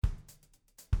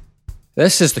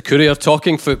This is the Courier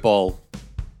Talking Football.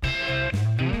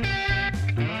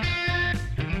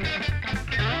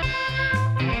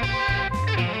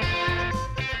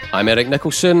 I'm Eric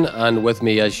Nicholson, and with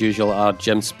me as usual are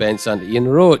Jim Spence and Ian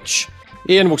Roach.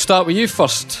 Ian, we'll start with you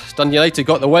first. Dundee United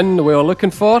got the win we were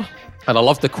looking for, and I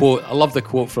love the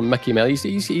quote from Mickey Mel.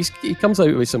 He comes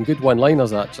out with some good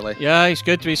one-liners, actually. Yeah, he's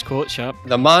good with his quotes, yeah.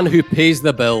 The man who pays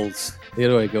the bills.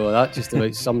 There we go. That just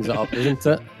about sums it up, doesn't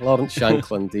it? Lawrence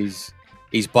Shankland,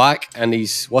 he's back, and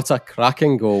what a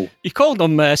cracking goal. He called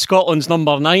him Scotland's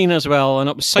number 9 as well, and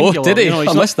it was singular. Oh, did he?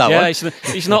 I missed that one. Yeah,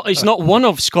 he's not one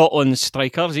of Scotland's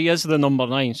strikers. He is the number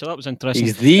 9, so that was interesting.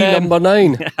 He's the number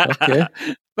 9. Okay.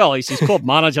 Well, he's his club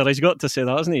manager. He's got to say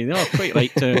that, hasn't he? No, quite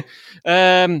right too.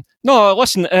 No,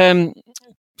 listen.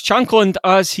 Shankland,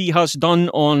 as he has done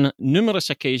on numerous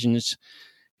occasions,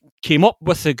 came up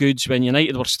with the goods when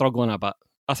United were struggling a bit.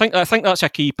 I think that's a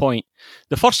key point.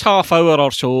 The first half hour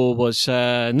or so was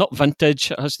not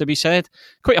vintage, it has to be said.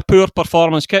 Quite a poor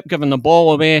performance, kept giving the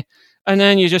ball away, and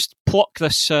then you just pluck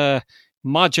this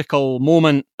magical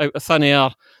moment out of thin air.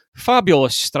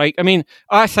 Fabulous strike. I mean,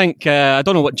 I think, I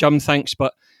don't know what Jim thinks,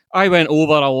 but I went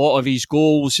over a lot of his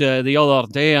goals the other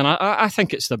day, and I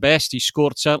think it's the best he's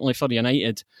scored, certainly for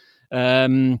United.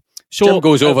 So Jim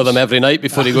goes over them every night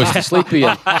before he goes to sleep,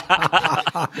 Ian.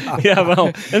 Yeah,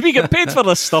 well, and we get paid for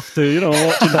this stuff too,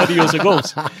 watching videos of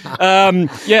goals.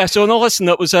 So no, listen,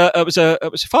 it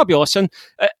was fabulous, and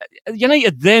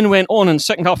United then went on in the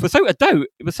second half without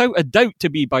a doubt to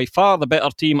be by far the better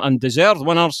team and deserved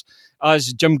winners,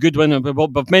 as Jim Goodwin,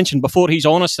 we've mentioned before, he's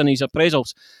honest in his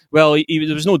appraisals. Well,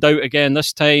 there was no doubt again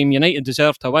this time United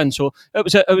deserved to win, so it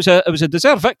was a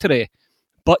deserved victory.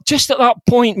 But just at that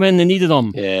point when they needed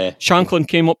him, Shankland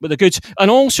came up with the goods.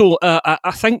 And also,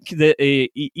 I think that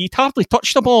he'd hardly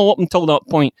touched the ball up until that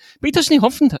point. But he doesn't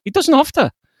have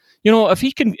to. If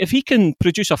he can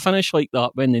produce a finish like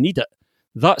that when they need it,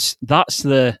 that's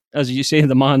the, as you say,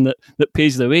 the man that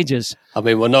pays the wages. I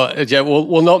mean, we'll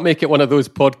not make it one of those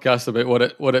podcasts about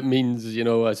what it means,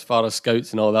 as far as scouts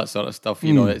and all that sort of stuff.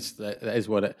 That is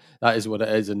what it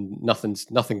is, and nothing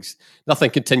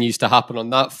continues to happen on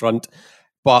that front.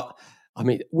 But I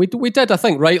mean, we did, I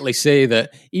think, rightly say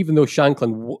that even though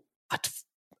Shankland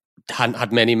hadn't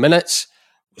had many minutes,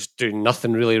 was doing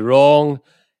nothing really wrong,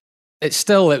 it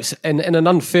was in an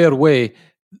unfair way.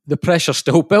 The pressure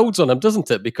still builds on him, doesn't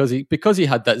it? Because he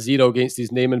had that 0 against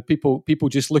his name, and people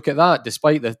just look at that,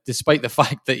 despite the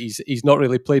fact that he's not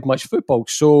really played much football.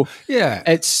 So yeah,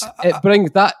 it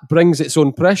brings its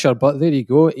own pressure. But there you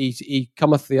go, he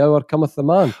cometh the hour, cometh the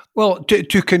man. Well,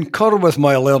 to concur with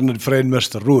my learned friend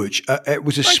Mr. Roach, it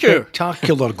was a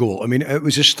spectacular goal. I mean, it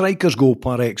was a striker's goal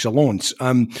par excellence.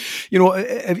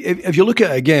 If you look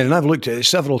at it again, and I've looked at it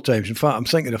several times. In fact, I'm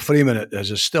thinking of framing it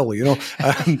as a still.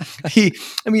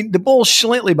 The ball's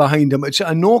slightly behind him. It's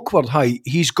at an awkward height.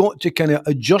 He's got to kind of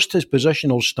adjust his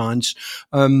positional stance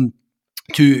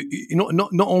to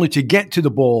not only to get to the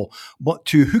ball, but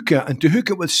to hook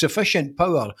it with sufficient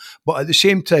power, but at the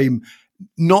same time,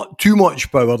 not too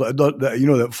much power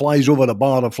that flies over the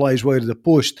bar or flies wide of the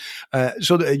post,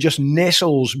 so that it just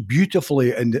nestles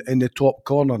beautifully in the top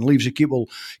corner and leaves the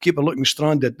keeper looking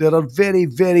stranded. There are very,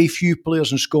 very few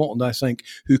players in Scotland, I think,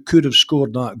 who could have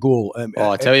scored that goal.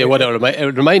 I tell you what, it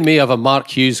would remind me of a Mark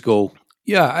Hughes goal.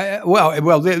 Yeah,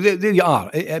 well, there you are.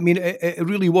 I mean, it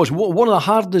really was one of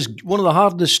the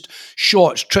hardest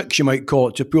shots, tricks you might call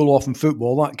it, to pull off in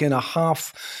football. That kind of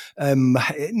half,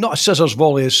 not a scissors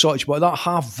volley as such, but that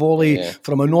half volley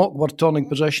from an awkward turning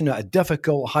position at a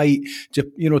difficult height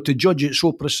to judge it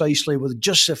so precisely with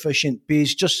just sufficient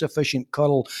pace, just sufficient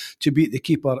curl to beat the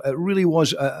keeper. It really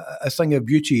was a thing of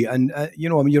beauty. And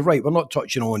you're right. We're not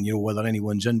touching on whether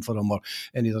anyone's in for him or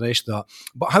any of the rest of that.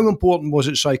 But how important was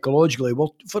it psychologically?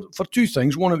 Well, for two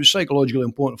things. One, it was psychologically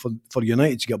important for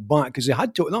United to get back, because they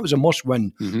had to. That was a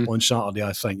must-win on Saturday,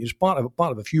 I think. It was part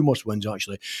of a few must-wins,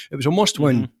 actually. It was a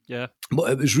must-win. Yeah.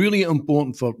 But it was really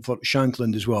important for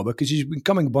Shankland as well, because he's been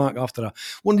coming back after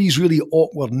one of these really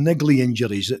awkward, niggly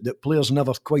injuries that players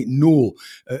never quite know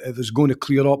if it's going to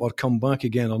clear up or come back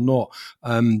again or not.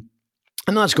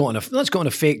 And that's got an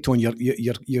effect on your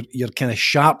kind of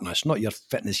sharpness, not your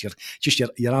fitness, your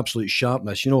absolute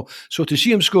sharpness. So to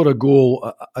see him score a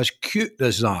goal as cute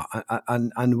as that,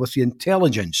 and with the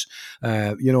intelligence,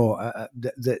 we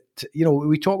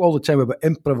talk all the time about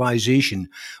improvisation,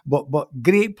 but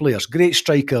great players, great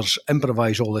strikers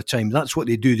improvise all the time. That's what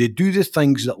they do. They do the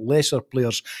things that lesser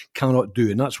players cannot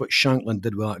do, and that's what Shankland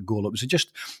did with that goal.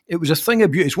 It was a thing of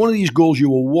beauty. It's one of these goals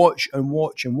you will watch and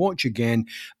watch and watch again,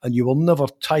 and you will never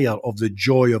tire of the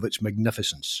joy of its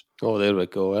magnificence. Oh, there we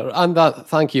go. And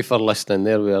thank you for listening.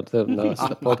 There we are. That's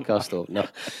the podcast opener.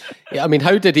 Yeah, I mean,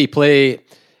 how did he play?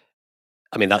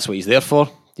 I mean, that's what he's there for.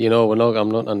 You know,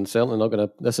 I'm certainly not going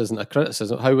to. This isn't a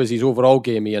criticism. How was his overall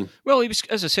game, Ian? Well, he was,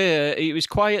 as I say, he was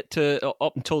quiet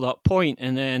up until that point,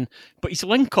 but his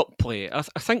link-up play, I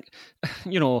think,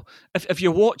 you know, if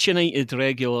you watch United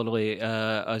regularly,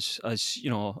 as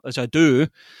I do,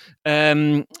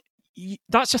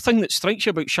 that's the thing that strikes you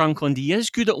about Shankland. He is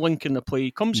good at linking the play.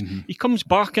 He comes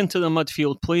back into the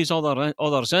midfield, plays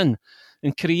others in,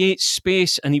 and creates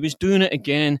space, and he was doing it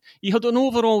again. He had an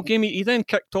overall game. He then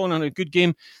kicked on in a good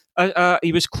game.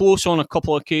 He was close on a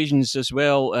couple of occasions as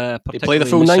well. He played the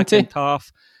full 90? Second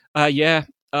half. Yeah,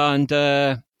 and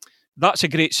that's a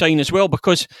great sign as well,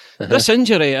 because this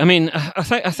injury, I mean,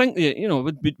 I think you know,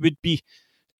 would be.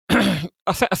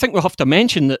 I think we'll have to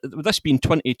mention that with this being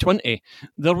 2020,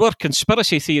 there were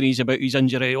conspiracy theories about his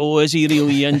injury. Oh, is he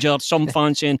really injured? Some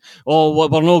fans saying, oh,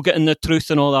 we're not getting the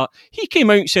truth and all that. He came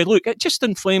out and said, look, it just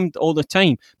inflamed all the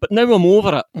time, but now I'm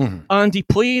over it. Mm-hmm. And he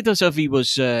played as if he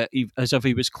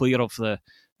was clear of the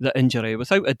injury,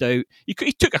 without a doubt. He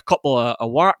took a couple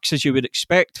of whacks, as you would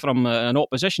expect from an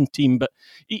opposition team, but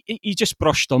he just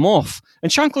brushed them off.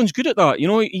 And Shankland's good at that. You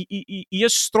know, he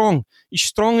is strong. He's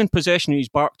strong in possession. He's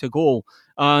back to goal.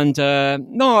 And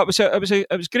no, it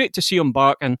was great to see him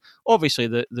back. And obviously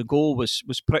the goal was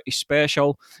pretty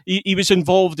special. He was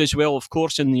involved as well, of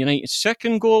course, in the United's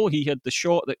second goal. He had the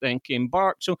shot that then came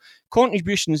back. So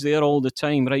contributions there all the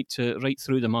time, right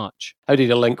through the match. How did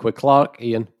he link with Clark,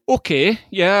 Ian? Okay,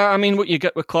 yeah. I mean, what you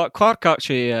get with Clark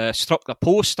actually struck the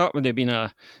post. That would have been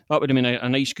a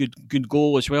nice good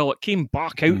goal as well. It came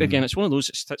back out again. It's one of those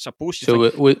that's a post.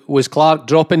 So was Clark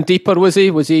dropping deeper? Was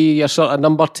he your sort of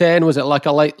number 10? Was it like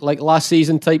a like last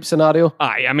season type scenario?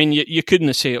 Aye, I mean, you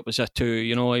couldn't say it was a 2.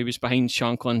 You know, he was behind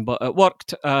Shankland, but it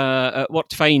worked. It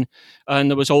worked fine.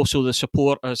 And there was also the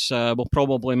support, as we'll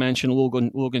probably mention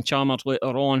Logan Chalmers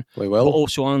later on. We will. But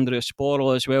also Andrea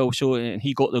Sporla as well. So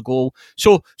he got the goal.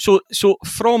 So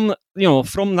from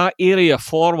that area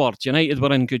forward, United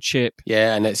were in good shape.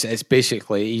 Yeah, and it's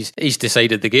basically he's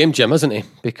decided the game, Jim, isn't he?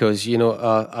 Because you know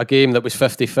a game that was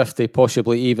 50-50,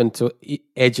 possibly even to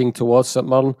edging towards St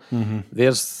Mirren. Mm-hmm.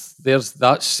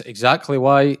 That's exactly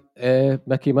why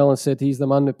Mickey Millen said he's the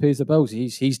man that pays the bills.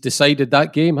 He's decided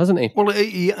that game, hasn't he? Well,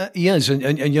 he is,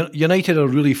 and United are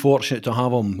really fortunate to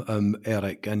have him,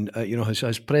 Eric. And you know,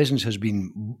 his presence has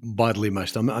been badly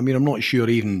missed. I mean, I'm not sure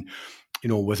even, you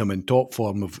know, with him in top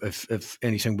form, if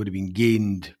anything would have been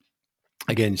gained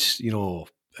against, you know,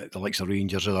 the likes of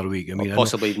Rangers the other week. I mean,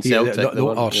 possibly even Celtic.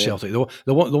 Celtic.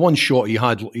 The one shot he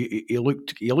had, he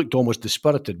looked almost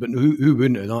dispirited. But who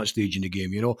wouldn't at that stage in the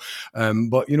game, you know?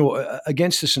 But you know,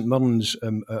 against the St Mirrens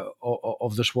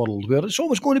of this world, where it's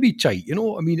almost going to be tight, you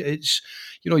know. I mean, it's,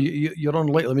 you know, you're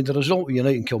unlikely. I mean, the result of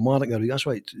United and Kilmarnock, that's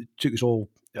why it took us all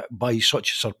by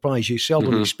such a surprise. You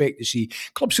seldom expect to see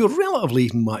clubs who are relatively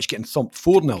even matched getting thumped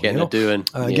 4-0. Getting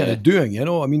a doing, you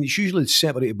know. I mean, it's usually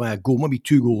separated by a goal, maybe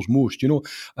 2 goals most, you know.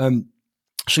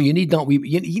 So you need that.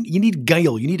 You need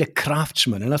guile. You need a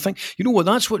craftsman, and I think, you know what,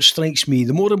 that's what strikes me.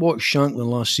 The more I watch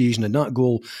Shankland last season and that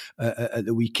goal at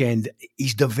the weekend,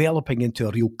 he's developing into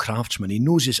a real craftsman. He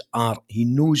knows his art. He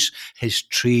knows his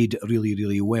trade really,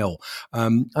 really well.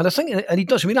 And I think, and he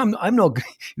does. I mean, I'm not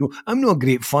a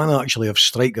great fan actually of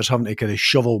strikers having to kind of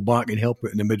shovel back and help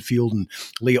out in the midfield and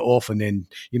lay it off and then,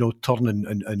 you know, turn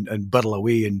and barrel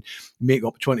away and make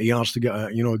up 20 yards to get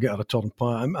a return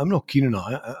pass. I'm not keen on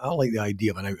that. I like the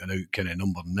idea of an out-and-out kind of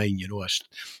number 9, you know,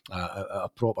 a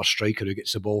proper striker who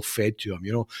gets the ball fed to him,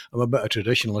 you know. I'm a bit of a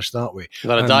traditionalist that way.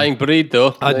 They're a dying breed,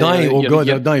 though. A dying, oh God,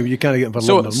 they're dying. You can't get them for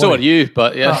London so money. Are you,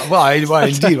 but yeah. Well,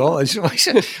 indeed. Well,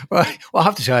 I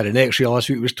have to say I had an X-ray last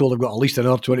week. I was told I've got at least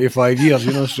another 25 years,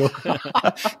 you know, so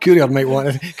Courier might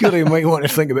want to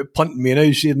think about punting me now,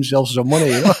 save themselves some money,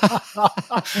 you know.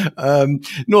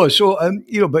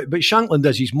 You know, but Shankland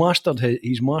does. He's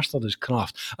mastered his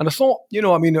craft. And I thought, you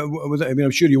know, I mean, I'm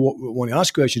sure you want to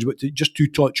ask questions, but just to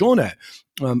touch on it,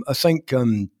 I think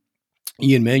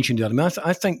Ian mentioned it. I mean,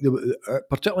 I think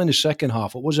particularly in the second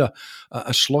half, it was a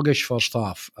sluggish first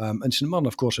half. And St Mirren,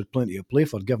 of course, had plenty to play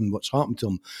for, given what's happened to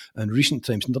them in recent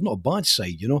times. And they're not a bad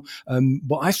side, you know.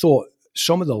 But I thought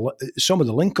some of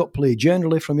the link-up play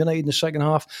generally from United in the second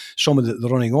half, some of the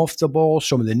running off the ball,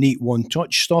 some of the neat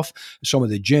one-touch stuff, some of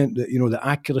the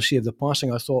accuracy of the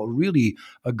passing, I thought really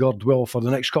augured well for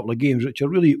the next couple of games,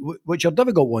 which are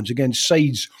difficult ones against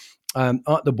sides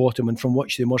at the bottom and from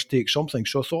which they must take something.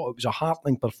 So I thought it was a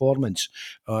heartening performance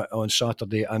on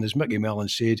Saturday. And as Mickey Mellon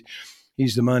said,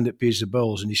 he's the man that pays the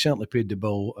bills, and he certainly paid the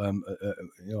bill.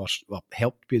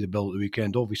 Helped pay the bill at the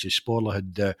weekend. Obviously, Sporle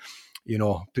had.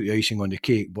 Put the icing on the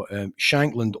cake, but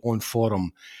Shankland on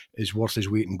form is worth his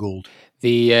weight in gold.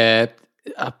 Seeing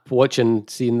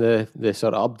the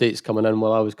sort of updates coming in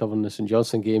while I was covering the St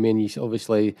Johnstone game, and you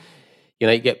obviously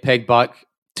United get pegged back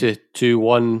to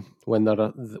 2-1 when they're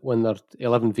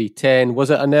 11v10. Was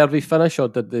it a nervy finish, or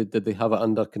did they have it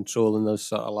under control in those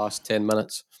sort of last 10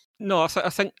 minutes? No, I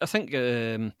think.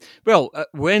 When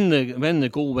the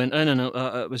goal went in, and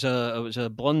it was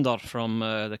a blunder from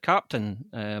the captain,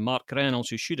 Mark Reynolds,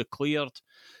 who should have cleared,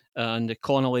 and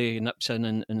Connolly nips in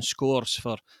and scores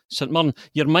for St Mirren.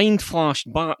 Your mind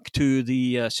flashed back to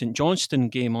the St Johnstone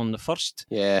game on the first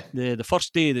day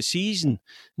of the season, and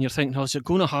you're thinking, is it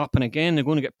going to happen again? They're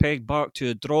going to get pegged back to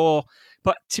a draw.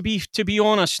 But to be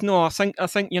honest, no. I think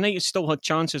United still had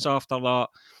chances after that.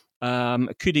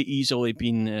 It could have easily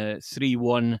been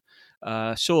 3-1.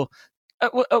 So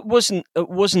it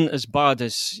wasn't as bad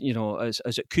as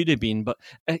as it could have been. But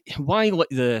why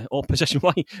let the opposition?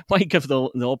 Why give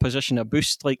the opposition a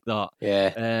boost like that?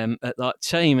 Yeah. At that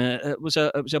time, it was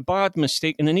a bad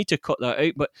mistake, and they need to cut that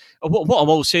out. But what I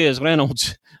will say is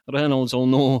Reynolds will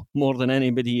know more than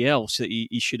anybody else that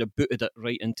he should have booted it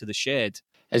right into the shed.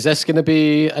 Is this going to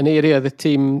be an area of the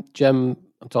team, Jim?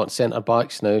 I'm talking centre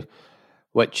backs now,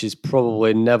 which is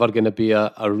probably never going to be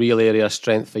a real area of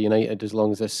strength for United as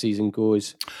long as this season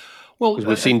goes. Well, because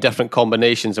we've seen different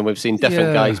combinations and we've seen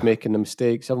different guys making the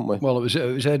mistakes, haven't we? Well, it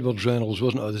was Edwards Reynolds,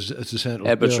 wasn't it? As the centre.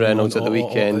 Edwards Reynolds at the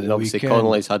weekend, and obviously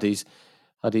Connolly's had his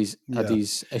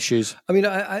issues. I mean,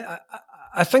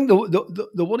 I think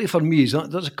the worry for me is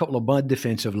that there's a couple of bad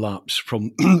defensive laps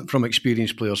from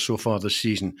experienced players so far this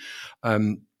season.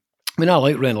 I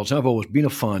like Reynolds. I've always been a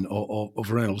fan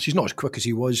of Reynolds. He's not as quick as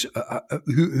he was.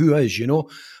 Who is,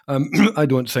 I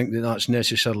don't think that's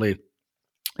necessarily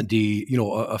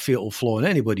a fatal flaw in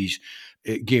anybody's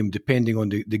game, depending on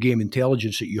the game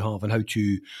intelligence that you have and how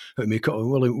to make it.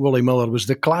 Willie Miller was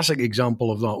the classic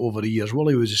example of that over the years.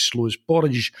 Willie was as slow as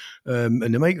porridge in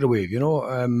the microwave,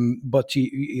 but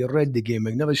he read the game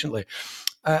magnificently.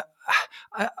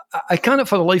 I can't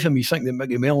for the life of me think that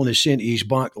Mickey Mellon is saying to his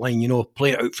back line,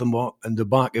 play it out from in the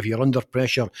back. If you're under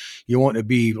pressure, you want to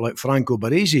be like Franco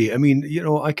Baresi. I mean,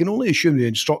 I can only assume the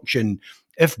instruction,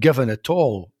 if given at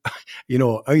all,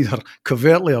 either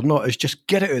covertly or not, is just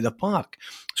get it out of the park.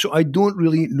 So I don't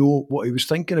really know what he was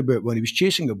thinking about when he was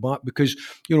chasing it back, because,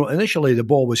 initially the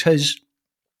ball was his.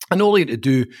 And all he had to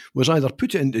do was either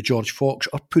put it into George Fox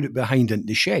or put it behind into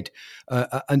the shed.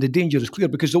 And the danger is clear,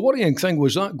 because the worrying thing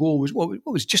was that goal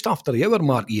was just after the hour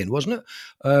mark, Ian, wasn't it?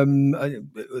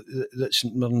 That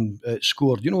St Mirren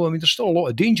scored. There's still a lot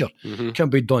of danger can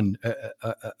be done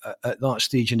at that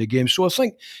stage in the game. So I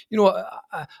think,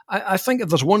 I think if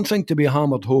there's one thing to be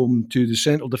hammered home to the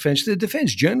central defence, the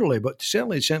defence generally, but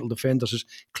certainly the central defenders, is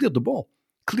cleared the ball.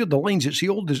 Clear the lines. It's the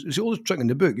oldest trick in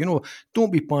the book.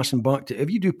 Don't be passing back to.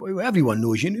 If you do, everyone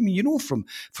knows.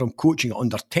 From coaching at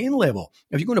under 10 level,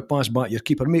 if you're going to pass back your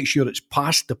keeper, make sure it's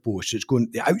past the post. It's going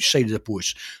the outside of the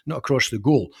post, not across the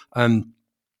goal. And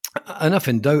if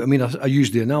in doubt, I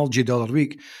used the analogy the other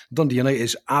week. Dundee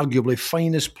United's arguably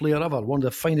finest player ever, one of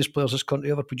the finest players this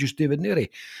country ever produced, David Narey.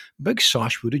 Big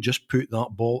Sash would have just put that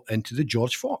ball into the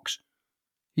George Fox.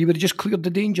 He would have just cleared the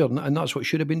danger, and that's what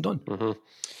should have been done. Mm-hmm.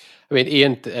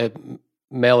 Ian,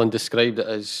 Mellon described it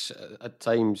as, at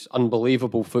times,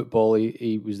 unbelievable football.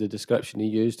 He was the description he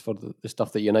used for the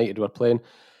stuff that United were playing,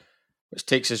 which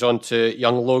takes us on to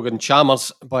young Logan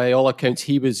Chalmers. By all accounts,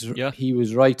 he was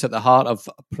right at the heart of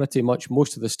pretty much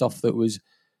most of the stuff that was,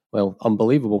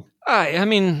 unbelievable.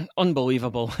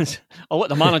 Unbelievable. I'll let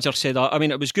the manager say that.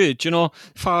 It was good,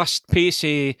 fast,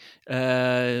 pacey.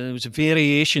 There was a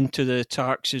variation to the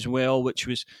attacks as well, which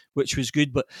was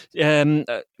good. But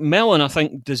Mellon, I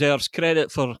think, deserves credit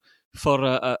for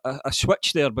a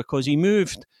switch there, because he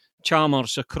moved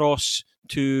Chalmers across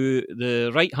to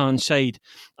the right-hand side,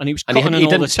 and he was cutting in all the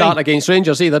time. He didn't start against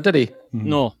Rangers either, did he?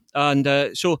 No, and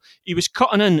so he was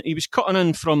cutting in. He was cutting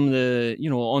in from the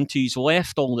onto his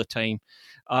left all the time,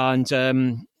 and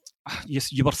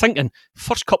you were thinking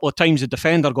first couple of times the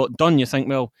defender got done, you think,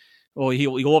 he'll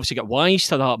obviously get wise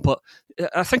to that, but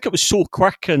I think it was so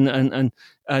quick, and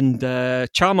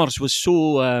Chalmers was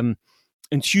so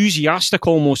enthusiastic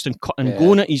almost and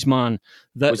going at his man.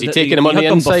 Was he taking him on the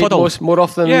inside more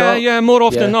often than not? Yeah, more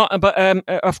often than not. But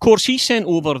of course, he sent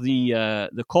over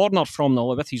the corner from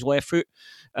with his left foot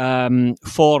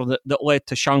that led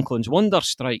to Shankland's wonder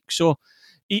strike. So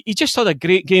he just had a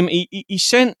great game. He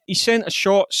sent a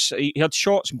shots. He had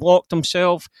shots blocked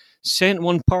himself. Sent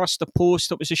one past the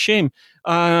post. It was a shame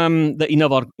that he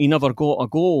never got a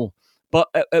goal. But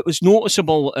it was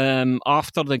noticeable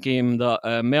after the game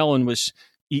that Mellon was,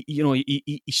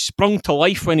 he sprung to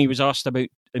life when he was asked about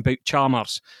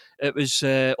Chalmers. It was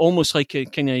almost like a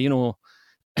kind of,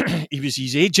 he was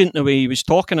his agent the way he was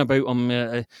talking about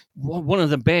him. One of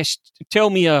the best. Tell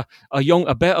me a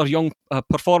better young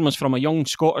performance from a young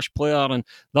Scottish player, and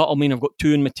that'll mean I've got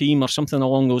 2 in my team or something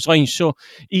along those lines. So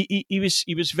he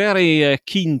was very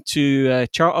keen to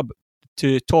chat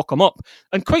to talk him up,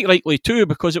 and quite rightly too,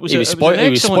 because he was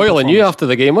spoiling you after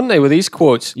the game, wasn't he, with these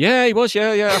quotes? Yeah, he was.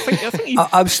 Yeah. I think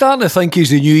I'm starting to think he's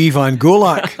the new Ivan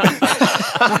Golak.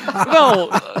 Well,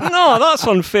 no, that's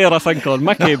unfair, I think, on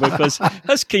Mickey, because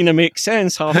this kind of makes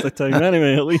sense half the time,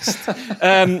 anyway. At least,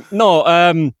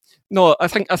 no. I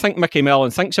think Mickey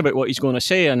Mellon thinks about what he's going to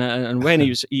say, and when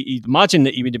he imagined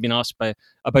that he would have been asked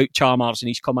about Chalmers, and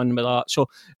he's come in with that. So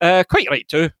quite right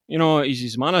too. He's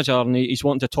his manager, and he's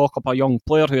wanting to talk up a young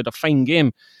player who had a fine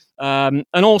game, and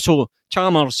also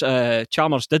Chalmers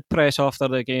did press after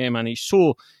the game, and he's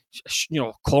so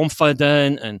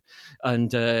confident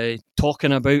and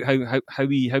talking about how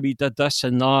he did this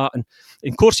and that, and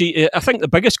of course I think the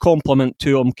biggest compliment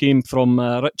to him came from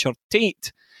Richard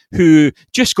Tate, who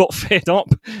just got fed up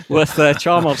with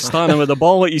Chalmers standing with the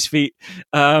ball at his feet,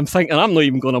 thinking I'm not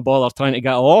even going to bother trying to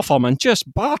get it off him, and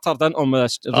just battered into him with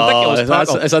this ridiculous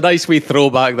tackle. It's a nice wee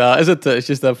throwback, that, isn't it? It's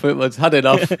just a foot that's had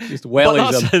enough. Just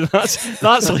wellies him.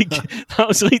 That's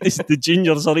like the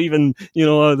juniors, or even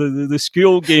the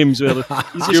school games where you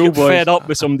just get fed up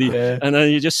with somebody, and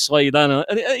then you just slide in,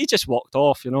 and he just walked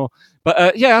off, But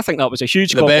I think that was a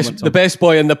huge compliment. The best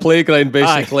boy in the playground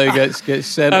basically gets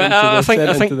sent into the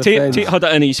I think Tate had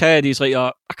it in his head. He's like,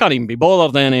 I can't even be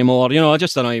bothered anymore. I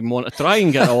just don't even want to try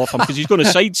and get it off him, because he's going to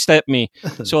sidestep me.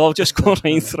 So I'll just go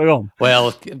right through him.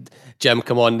 Well, Jim,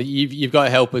 come on, you've got to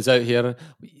help us out here.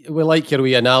 We like your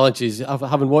wee analogies.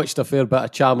 Having watched a fair bit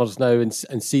of Chalmers now and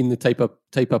seen the type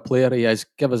of player he is,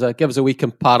 give us a wee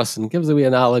comparison. Give us a wee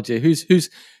analogy.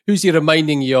 Who's he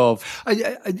reminding you of?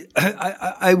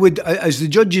 I would, as the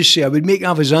judges say, I would make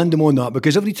Avizandum on that,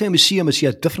 because every time I see him, I see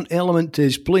a different element to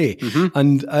his play. Mm-hmm.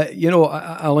 And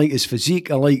I like his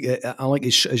physique. I like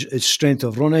his strength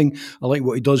of running. I like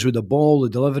what he does with the ball, the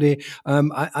delivery.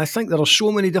 I think there are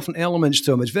so many different elements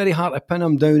to him. It's very hard to pin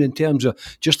him down in terms of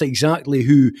just exactly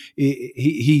who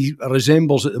he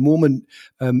resembles at the moment,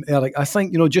 Eric. I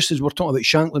think, just as we're talking about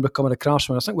Shankland becoming a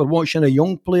craftsman, I think we're watching a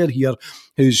young player here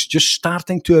who's just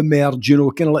starting to emerge,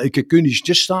 kind of like a cocoon. He's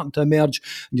just starting to emerge,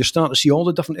 and you're starting to see all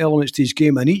the different elements to his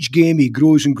game, and each game he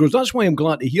grows and grows. That's why I'm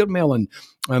glad to hear Mellon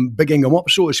bigging him up,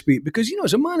 so to speak, because,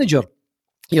 as a manager,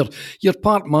 you're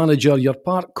part manager, you're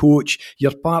part coach,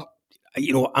 you're part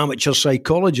amateur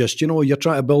psychologist. You're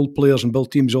trying to build players and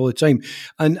build teams all the time.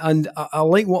 And I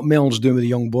like what Mellon's doing with the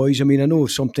young boys. I mean, I know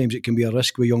sometimes it can be a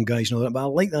risk with young guys and all that, but I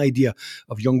like the idea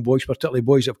of young boys, particularly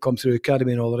boys that have come through the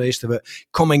academy and all the rest of it,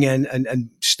 coming in and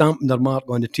stamping their mark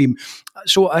on the team.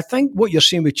 So I think what you're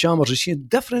saying with Chalmers is seeing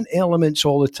different elements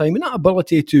all the time, and that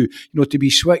ability to be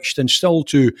switched and still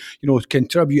to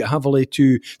contribute heavily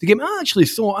to the game. I'm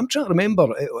trying to remember,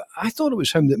 I thought it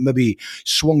was him that maybe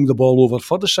swung the ball over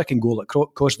for the second goal that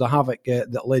caused the havoc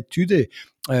that led to the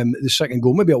second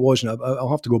goal. Maybe it wasn't. I'll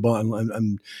have to go back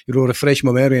and refresh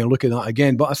my memory and look at that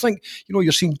again. But I think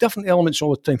you're seeing different elements all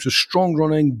the time. So strong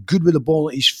running, good with the ball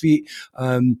at his feet,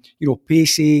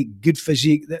 pacey, good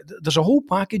physique. There's a whole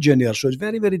package in there. So it's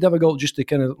very, very difficult just to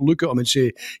kind of look at him and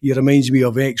say he reminds me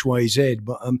of X, Y, Z.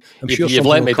 But I'm sure you've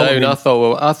let me down. I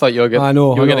thought you were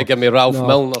going to give me Ralph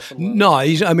Milne or something. No,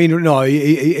 he's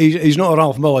not a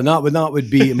Ralph Milne. That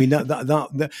would be. I mean, that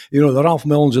the Ralph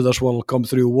Milnes of this world come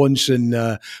through once in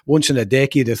a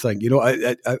decade, I think.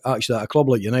 Actually, at a club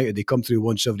like United, they come through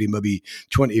once every maybe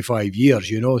 25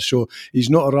 years, So he's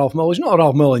not a Ralph Milne. He's not a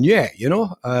Ralph Milne yet,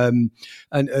 And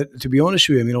to be honest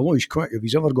with you, I mean, although he's quick, if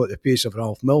he's ever got the pace of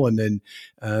Ralph Milne, then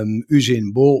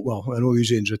Usain Bolt, well, I know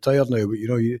Usain's retired now, but,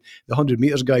 the 100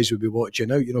 metres guys would be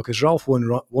watching out, because Ralph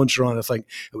once ran, I think,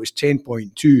 it was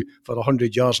 10.2 for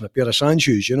 100 yards in a pair of sand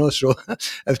shoes, So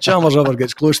if Chalmers ever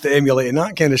gets close to emulating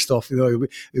that kind of stuff,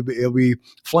 he'll be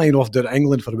flying off to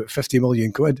England for about 50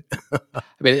 million quid. I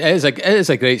mean, it is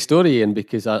a great story, Ian,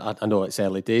 because I know it's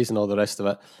early days and all the rest of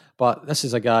it, but this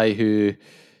is a guy who,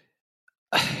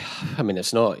 I mean,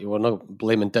 we're not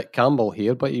blaming Dick Campbell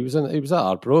here, but he was at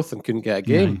Arbroath and couldn't get a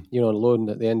game, on loan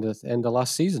at the end of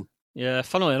last season. Yeah,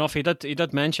 funnily enough, he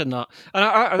did mention that.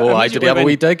 And did he have a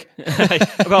wee dig?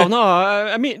 Well, no,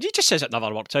 I mean, he just says it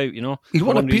never worked out, you know. He's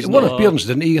one appearance,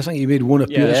 didn't he? I think he made one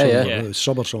appearance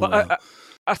sub or something. But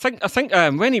I think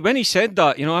when he said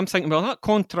that, you know, I'm thinking, well, that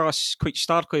contrasts quite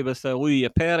starkly with Louis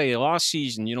Perry last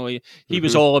season. You know, he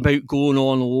was all about going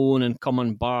on loan and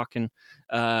coming back and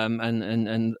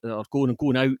or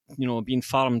going out, you know, being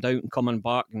farmed out and coming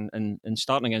back and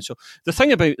starting again. So the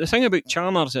thing about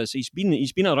Chalmers is he's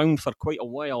been around for quite a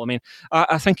while. I mean,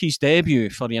 I think his debut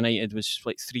for United was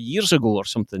like 3 years ago or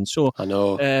something. So I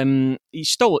know he's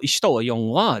still a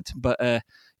young lad, but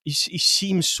he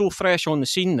seems so fresh on the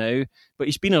scene now. But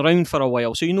he's been around for a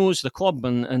while, so he knows the club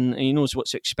and he knows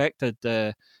what's expected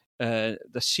this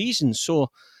season.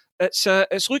 So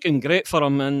it's looking great for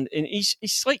him, and he's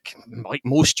like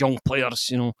most young players,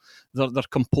 you know, they're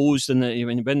composed, and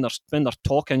when they're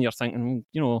talking, you're thinking,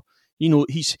 you know,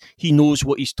 he knows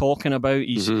what he's talking about.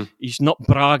 He's not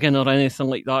bragging or anything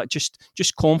like that.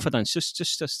 Just confidence,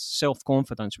 just a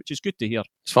self-confidence, which is good to hear.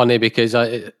 It's funny because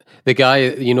the guy,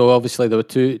 you know, obviously there were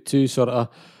two sort of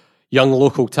young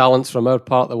local talents from our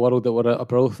part of the world that were at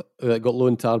Arbroath, that got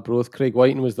loaned to Arbroath. Craig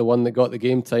Whiten was the one that got the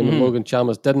game time, and Logan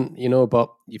Chalmers didn't, you know. But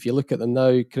if you look at them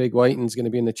now, Craig Whiten's going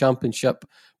to be in the Championship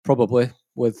probably.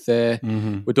 With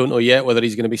we don't know yet whether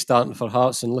he's going to be starting for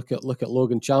Hearts. And look at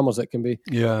Logan Chalmers. It can be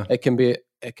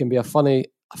a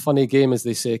funny game, as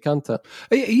they say, can't it?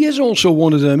 He is also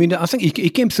one of the. I mean, I think he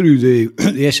came through the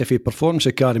SFA Performance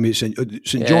Academy at St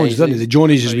John's, didn't he? The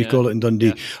Johnnies, as we call it in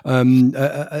Dundee.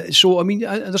 Yeah. So I mean,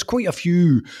 there's quite a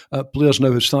few players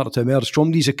now who started to emerge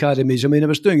from these academies. I mean, I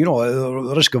was doing, you know, at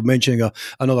the risk of mentioning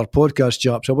another podcast,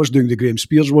 chaps, I was doing the Graham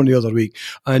Spears one the other week,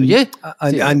 and did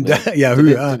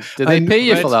they pay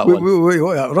you for that one?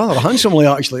 Rather handsomely,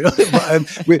 actually.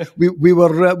 But we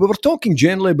were talking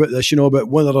generally about this, you know, about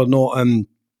whether or not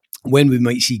when we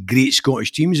might see great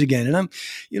Scottish teams again. And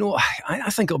I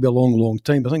think it'll be a long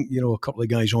time. I think, you know, a couple of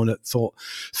guys on it thought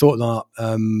that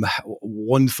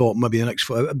one thought maybe the next,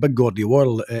 Big Gordy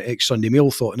Worrell, ex-Sunday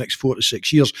Mail, thought the next 4 to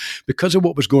 6 years, because of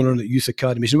what was going on at youth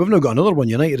academies. And we've now got another one.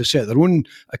 United has set their own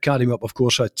academy up, of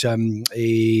course, at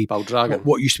Baldragon,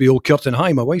 what used to be Old Curtin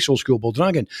High, my wife's old school,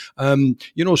 Baldragon.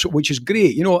 You know, so, which is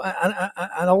great. You know, and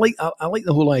I like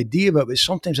the whole idea of it, but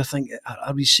sometimes I think,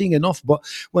 are we seeing enough? But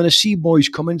when I see boys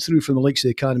coming through from the likes of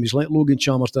the academies like Logan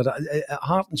Chalmers did, it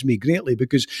heartens me greatly,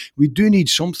 because we do need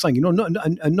something, you know,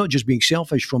 not just being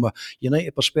selfish from a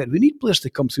United perspective. We need players to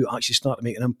come through and actually start to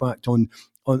make an impact on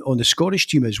the Scottish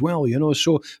team as well, you know.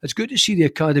 So it's good to see the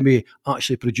academy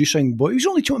actually producing. But he's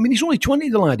only 20,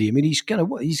 the laddie. I mean, he's kind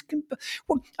of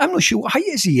I'm not sure what height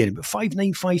is he in, but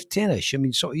 5'9", 5'10"-ish. I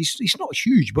mean, so he's not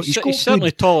huge, but he's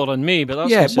certainly taller than me. But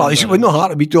that's it's not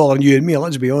hard to be taller than you and me.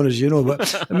 Let's be honest, you know.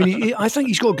 But I mean, I think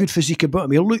he's got a good physique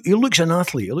about him. He looks an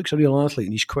athlete. He looks a real athlete,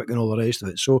 and he's quick and all the rest of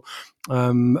it. So,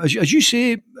 as you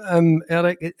say,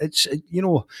 Eric, it's you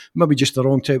know, maybe just the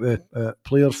wrong type of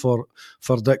player for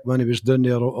Dick when he was down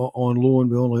there on loan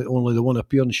with only the one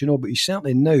appearance, you know. But he's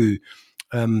certainly now.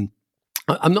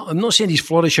 I'm not saying he's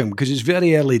flourishing, because it's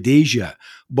very early days yet,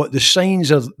 but the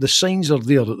signs are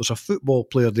there that there's a football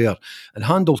player there, and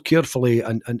handled carefully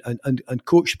and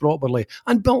coached properly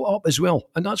and built up as well.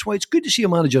 And that's why it's good to see a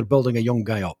manager building a young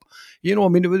guy up. You know, I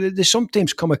mean, they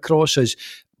sometimes come across as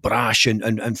brash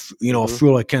and you know,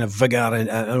 full of kind of vigour and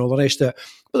all the rest of it.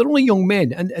 But they're only young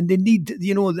men, and they need,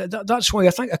 you know, that's why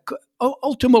I think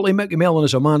ultimately Mickey Mellon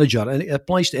is a manager, and it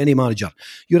applies to any manager.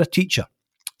 You're a teacher.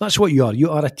 That's what you are.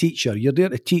 You are a teacher. You're there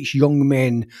to teach young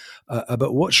men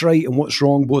about what's right and what's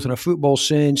wrong, both in a football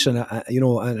sense and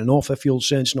and an off-the-field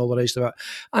sense and all the rest of it.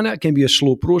 And that can be a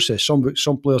slow process. Some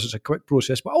players it's a quick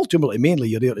process, but ultimately, mainly,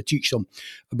 you're there to teach them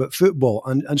about football.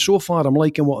 And so far, I'm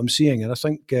liking what I'm seeing. And I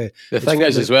think the thing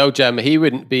is as well, Jim, he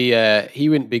wouldn't be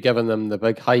giving them the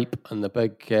big hype and the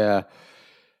big,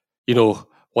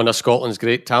 one of Scotland's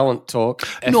great talent talk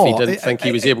if he didn't think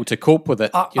he was able to cope with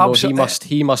it.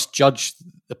 He must judge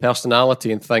the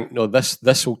personality and think, no,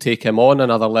 this will take him on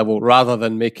another level, rather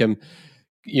tthan make him,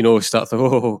 start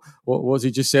to, what's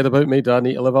he just said about me? Do I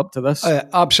need to live up to this?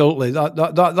 Absolutely.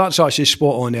 That's actually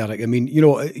spot on, Eric. I mean,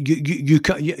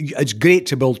 it's great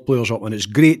to build players up, and it's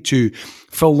great to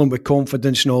fill them with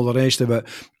confidence and all the rest of it.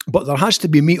 But there has to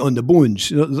be meat on the bones.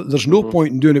 There's no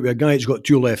point in doing it with a guy that's got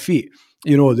 2 left feet.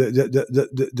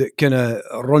 That kind of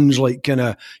runs like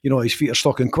his feet are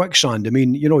stuck in quicksand. I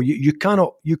mean, you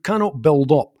cannot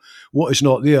build up what is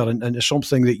not there, and it's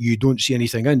something that you don't see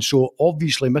anything in. So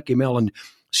obviously Mickey Mellon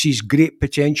sees great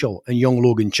potential in young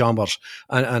Logan Chalmers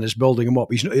and is building him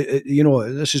up. He's,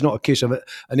 this is not a case of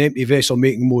an empty vessel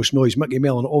making most noise. Mickey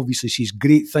Mellon obviously sees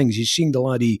great things. He's seen the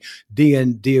laddie day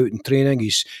in, day out in training.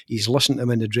 He's listened to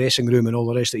him in the dressing room and all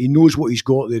the rest of it. He knows what he's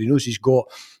got there. He knows he's got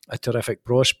a terrific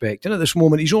prospect. And at this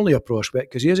moment, he's only a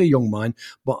prospect because he is a young man.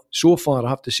 But so far, I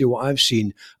have to say what I've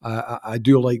seen, I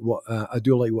do like what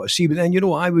I see. But then,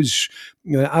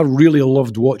 I really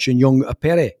loved watching young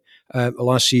Apere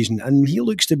last season, and he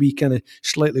looks to be kind of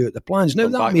slightly out the plans now.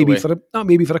 That may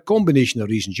be for a combination of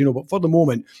reasons, but for the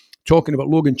moment, talking about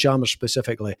Logan Chalmers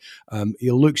specifically,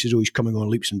 he looks as though he's coming on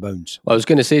leaps and bounds. Well, I was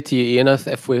going to say to you, Ian,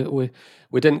 if we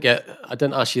didn't I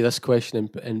didn't ask you this question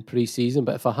in pre-season,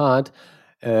 but if I had,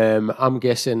 I'm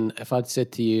guessing if I'd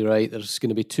said to you, right, there's going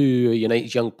to be 2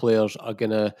 United young players are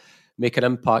going to make an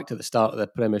impact at the start of the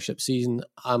Premiership season,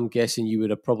 I'm guessing you would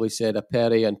have probably said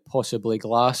Apere and possibly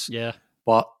Glass. Yeah.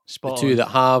 But the 2 that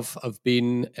have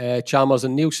been Chalmers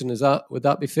and Nielsen. Would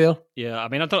that be fair? Yeah, I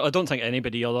mean, I don't think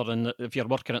anybody other than if you're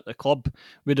working at the club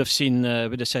would have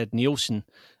said Nielsen.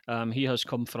 He has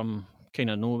come from kind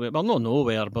of nowhere. Well, not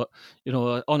nowhere, but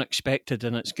unexpected,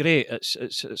 and it's great.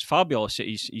 It's fabulous that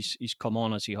he's come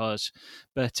on as he has.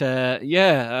 But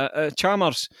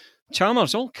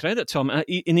Chalmers, all credit to him, and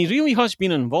he really has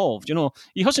been involved.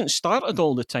 He hasn't started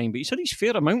all the time, but he's had his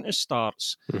fair amount of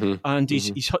starts, and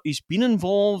he's been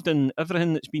involved in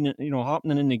everything that's been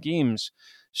happening in the games.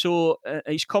 So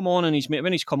he's come on, and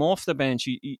when he's come off the bench,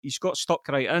 he's got stuck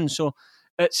right in. So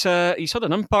he's had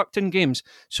an impact in games.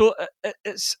 So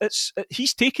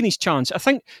he's taken his chance. I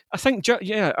think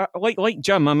like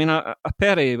Jim. I mean,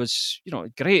 Apere was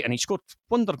great, and he scored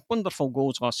wonderful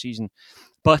goals last season.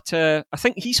 But I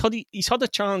think he's had a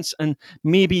chance, and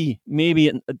maybe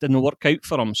it didn't work out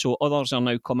for him. So others are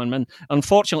now coming in.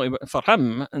 Unfortunately for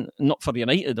him, and not for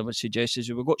United, I would suggest,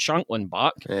 is we've got Shanklin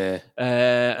back. Yeah.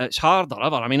 It's harder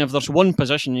ever. I mean, if there's one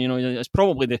position, it's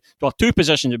probably 2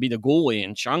 positions would be the goalie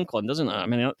and Shanklin, doesn't it? I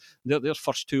mean, they're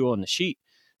first 2 on the sheet,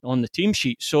 on the team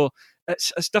sheet. So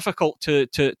it's difficult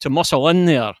to muscle in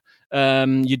there.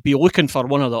 You'd be looking for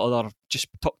one of the other just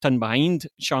tucked in behind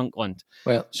Shanklin.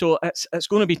 Well, so it's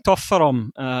going to be tough for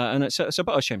him, and it's a bit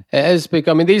of a shame. It is big.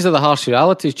 I mean, these are the harsh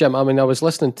realities, Jim. I mean, I was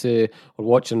watching Jamie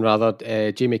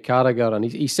Carragher, and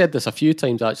he said this a few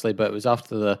times actually, but it was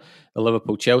after the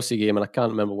Liverpool Chelsea game, and I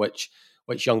can't remember which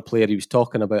young player he was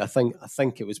talking about. I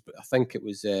think it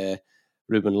was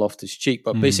Ruben Loftus-Cheek,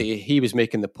 but basically he was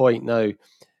making the point now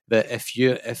that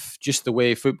if just the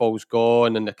way football's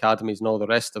gone and academies and all the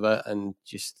rest of it, and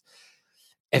just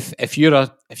if you're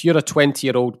a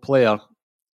 20-year-old player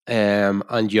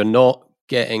and you're not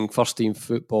getting first team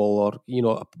football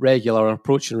or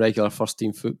approaching regular first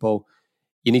team football,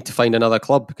 you need to find another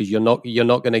club because you're not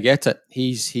going to get it.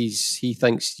 He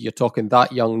thinks you're talking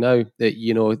that young now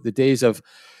that the days of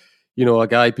a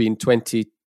guy being 20,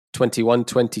 21,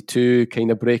 22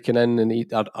 kind of breaking in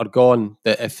and are gone.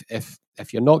 That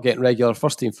if you're not getting regular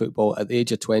first team football at the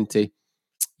age of 20,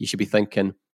 you should be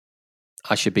thinking,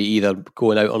 I should be either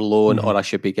going out on loan or I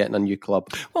should be getting a new club.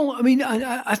 Well, I mean,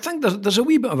 I think there's a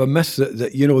wee bit of a myth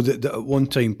that at one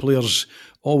time players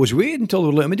always waited until they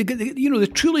were late. I mean,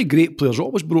 the truly great players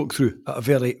always broke through at a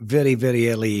very, very, very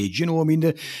early age. I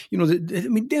mean,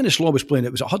 Dennis Law was playing.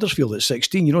 It was at Huddersfield at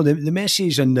 16. The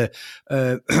Messis and the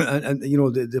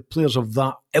players of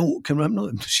that ilk. And I'm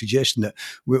not suggesting that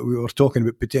we were talking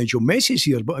about potential Messis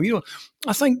here, but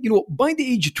I think by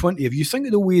the age of 20, if you think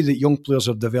of the way that young players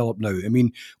have developed now, I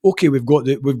mean, okay, we've got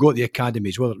the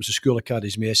academies, whether it was the school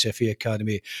academies, SFA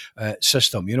academy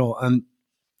system, and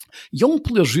young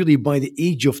players really by the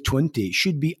age of 20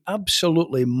 should be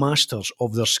absolutely masters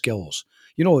of their skills.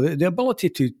 The ability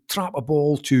to trap a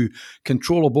ball, to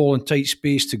control a ball in tight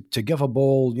space, to give a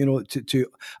ball,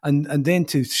 and then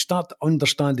to start to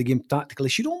understand the game tactically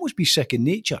should almost be second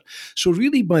nature. So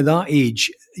really by that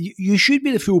age, you should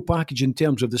be the full package in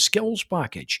terms of the skills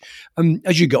package.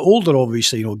 As you get older,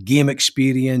 obviously, game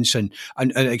experience and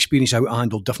experience how to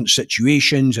handle different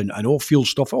situations and off-field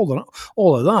stuff, all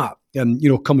of that.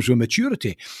 Comes with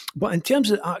maturity. But in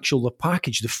terms of the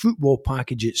package, the football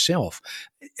package itself,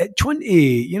 at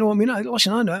 20, I know,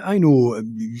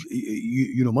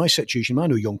 my situation. I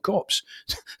know young cops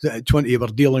that at 20 were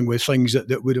dealing with things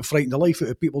that would have frightened the life out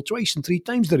of people twice and 3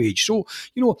 times their age. So,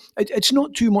 it's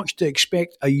not too much to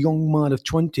expect a young man of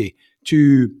 20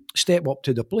 to step up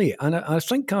to the plate. And I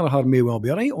think Carragher may well be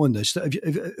right on this, that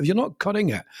if you're not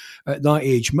cutting it at that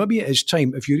age, maybe it is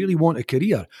time, if you really want a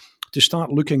career, to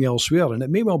start looking elsewhere. And it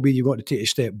may well be you've got to take a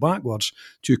step backwards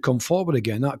to come forward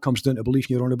again. That comes down to belief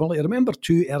in your own ability. Remember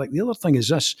too, Eric, the other thing is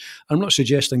this, I'm not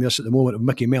suggesting this at the moment of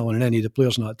Mickey Mellon and any of the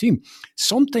players in that team.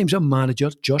 Sometimes a manager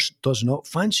just does not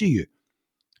fancy you.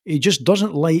 He just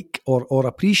doesn't like or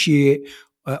appreciate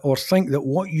or think that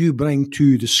what you bring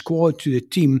to the squad, to the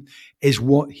team, is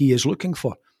what he is looking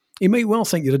for. He might well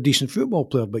think you're a decent football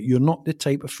player, but you're not the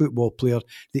type of football player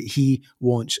that he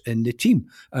wants in the team.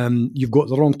 You've got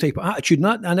the wrong type of attitude,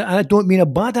 and I don't mean a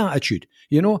bad attitude,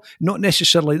 not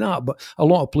necessarily that, but a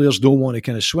lot of players don't want to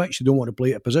kind of switch, they don't want to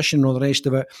play a position and all the rest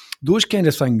of it. Those kind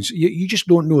of things, you just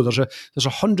don't know. There's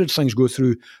 100 things go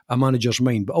through a manager's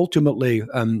mind, but ultimately,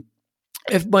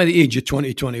 if by the age of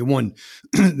 20, 21,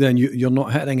 then you're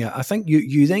not hitting it, I think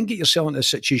you then get yourself into a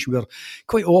situation where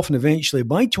quite often, eventually,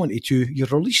 by 22, you're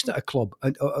released at a club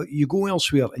and you go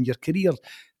elsewhere and your career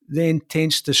then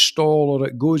tends to stall, or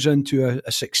it goes into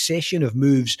a succession of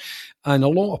moves, and a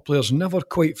lot of players never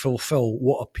quite fulfil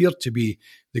what appeared to be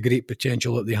the great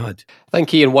potential that they had. I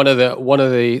think, Ian, one of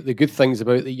the good things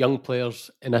about the young players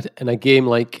in a game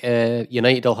like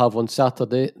United will have on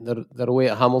Saturday, they're away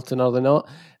at Hamilton, are they not?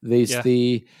 They're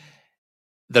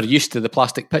used to the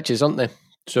plastic pitches, aren't they?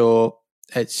 So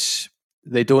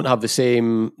they don't have the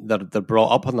same. They're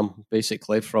brought up on them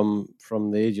basically from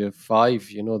the age of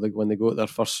 5. When they go to their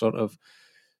first sort of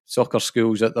soccer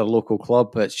schools at their local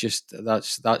club, it's just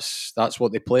that's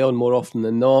what they play on more often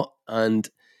than not, and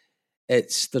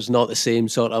there's not the same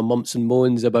sort of mumps and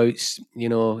moans about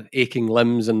aching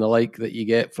limbs and the like that you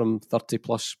get from 30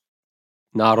 plus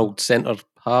gnarled centre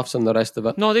halves and the rest of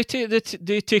it. No, they take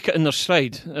it in their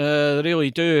stride. They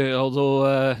really do.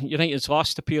 Although United's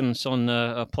last appearance on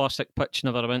a plastic pitch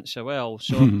never went so well.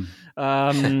 So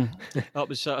that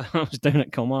was down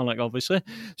at Kilmarnock, obviously.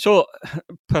 So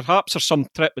perhaps there's some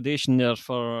trepidation there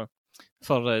for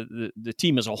the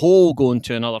team as a whole going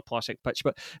to another plastic pitch,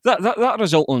 but that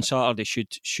result on Saturday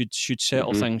should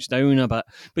settle things down a bit.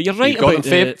 But you're right. You've got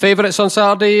favourites on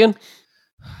Saturday, Ian?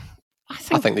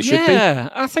 I think they should be.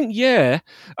 I think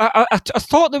I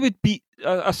thought they would beat.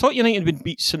 I thought United would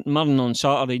beat St Mirren on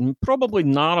Saturday, probably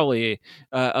narrowly,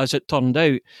 as it turned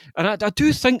out. And I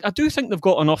do think they've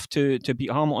got enough to beat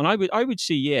Hamilton. I would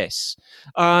say yes.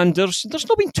 And there's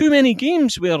not been too many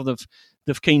games where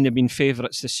they've kind of been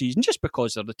favourites this season, just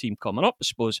because they're the team coming up, I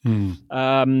suppose.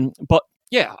 But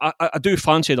yeah, I do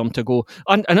fancy them to go.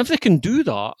 And if they can do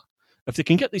that, if they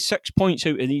can get these 6 points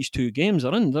out of these 2 games,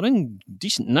 they're in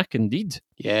decent nick indeed.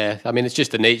 Yeah, I mean, it's just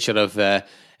the nature of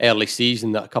early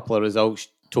season that a couple of results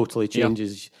totally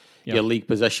changes your league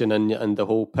position and the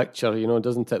whole picture,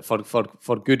 doesn't it?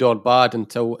 For good or bad,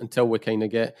 until we kind of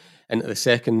get into the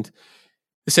second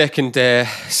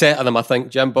set of them, I think,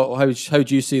 Jim. But how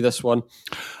do you see this one?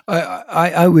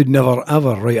 I would never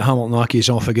ever write Hamilton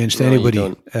Accies off against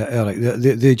anybody, Eric.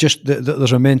 They just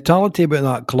there's a mentality about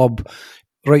that club,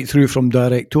 right through from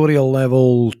directorial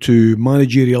level to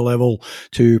managerial level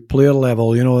to player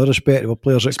level, irrespective of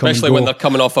players that come and go. Especially when they're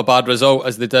coming off a bad result,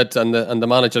 as they did, and the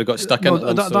manager got stuck into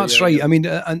them. That's right. I mean,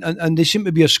 and they seem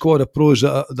to be a squad of pros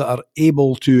that are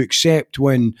able to accept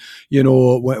when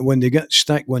they get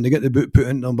stuck, when they get the boot put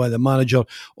into them by the manager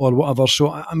or whatever.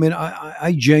 So, I mean,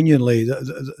 I genuinely,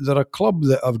 they're a club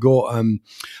that I've got.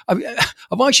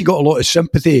 I've actually got a lot of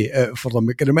sympathy for them.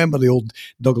 I can remember the old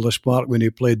Douglas Park when they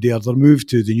played there. Their move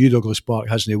to the new Douglas Park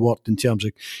hasn't worked in terms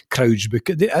of crowds,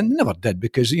 because they never did,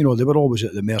 because they were always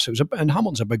at the mercy. And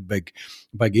Hamilton's a big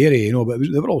area, but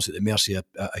they were always at the mercy of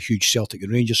a huge Celtic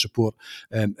and Rangers support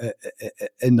in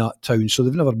that town. So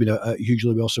they've never been a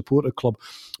hugely well supported club,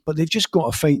 but they've just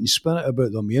got a fighting spirit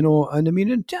about them, And I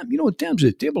mean, in terms of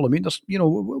the table, I mean, there's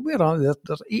where are they?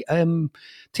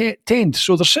 They're 10th,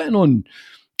 so they're sitting on,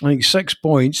 I think, 6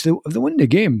 points. If they win the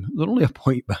game, they're only a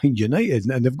point behind United,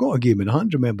 and they've got a game in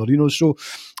hand, remember, So,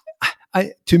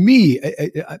 to me,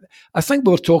 I think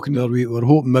we were talking there, we were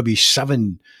hoping maybe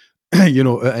 7, out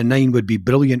of 9 would be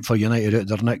brilliant for United at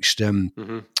their next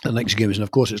next games. And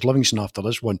of course, it's Livingston after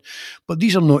this one. But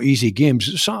these are not easy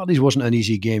games. Saturdays wasn't an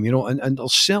easy game, and it'll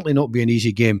certainly not be an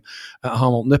easy game at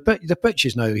Hamilton. The pitch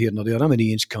is neither here nor there. I'm in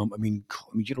Ian's camp. I mean,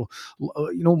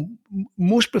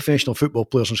 most professional football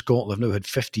players in Scotland have now had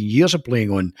 15 years of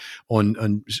playing on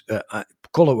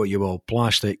call it what you will,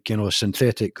 plastic,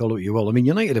 synthetic, call it what you will. I mean,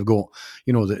 United have got,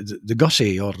 the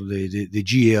Gussie or the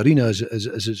GA Arena, as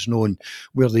it's known,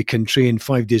 where they can can train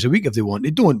 5 days a week if they want.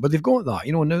 They don't, but they've got that.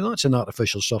 Now that's an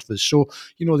artificial surface. So,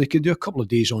 they could do a couple of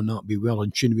days on that, be well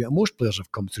in tune with it. Most players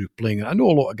have come through playing it. I know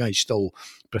a lot of guys still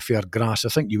prefer grass. I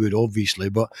think you would, obviously,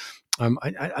 but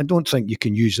I don't think you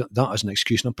can use that as an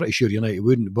excuse, and I'm pretty sure United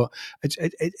wouldn't. But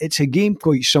it's a game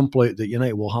quite simply that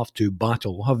United will have to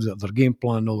battle, have their game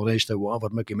plan and all the rest of it,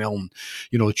 whatever Mickey Mellon,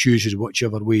 chooses,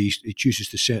 whichever way he chooses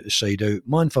to set the side out.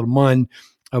 Man for man,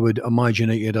 I would imagine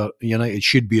United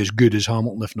should be as good as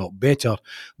Hamilton, if not better.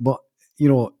 But,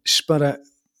 spirit,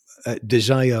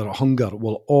 desire, hunger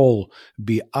will all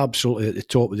be absolutely at the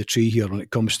top of the tree here when it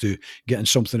comes to getting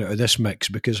something out of this mix,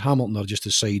 because Hamilton are just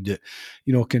a side that,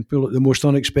 can pull out the most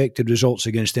unexpected results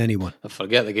against anyone. I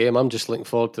forget the game. I'm just looking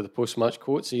forward to the post-match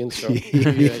quotes, Ian. So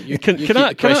you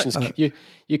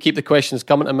keep the questions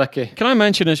coming to Mickey. Can I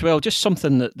mention as well just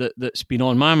something that's been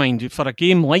on my mind for a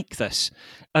game like this?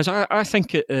 As I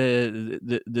think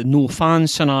the no fan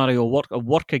scenario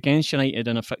work against United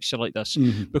in a fixture like this,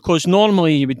 because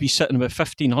normally you would be sitting with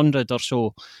 1,500 or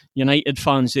so United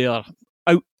fans there,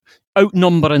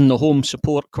 outnumbering the home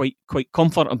support quite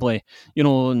comfortably.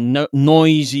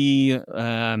 Noisy,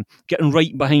 getting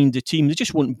right behind the team. They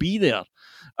just won't be there.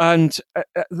 And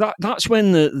that's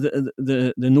when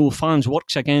the no fans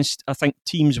works against, I think,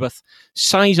 teams with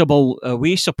sizable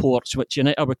away supports, which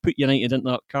I would put United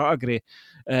into that category.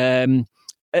 In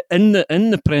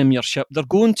the Premiership, they're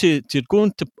going to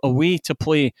away to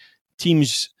play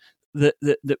teams that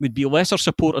would be lesser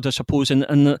supported, I suppose, and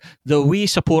the away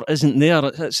support isn't there.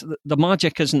 The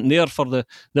magic isn't there for the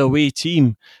away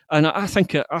team, and I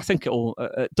think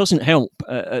it doesn't help.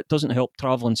 It doesn't help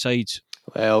travelling sides.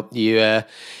 Well, you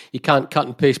can't cut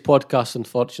and paste podcasts,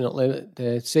 unfortunately.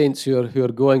 The Saints who are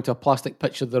going to a plastic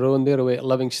pitch of their own, they're away at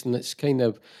Livingston.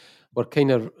 We're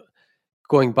kind of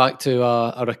going back to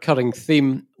a recurring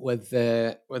theme with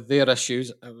their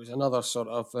issues. It was another sort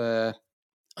of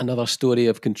another story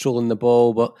of controlling the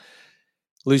ball, but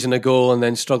losing a goal and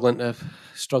then struggling to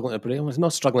break. Well, it's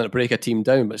not struggling to break a team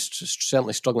down, but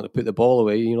certainly struggling to put the ball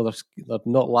away. They're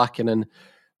not lacking in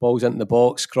balls into the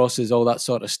box, crosses, all that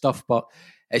sort of stuff. But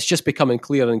it's just becoming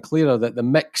clearer and clearer that the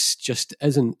mix just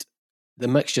isn't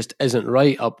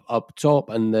right up top,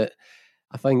 and that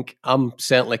I think I'm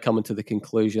certainly coming to the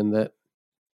conclusion that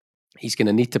he's going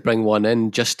to need to bring one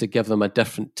in just to give them a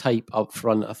different type up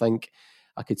front. I think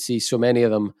I could see so many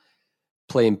of them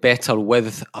playing better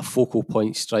with a focal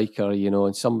point striker,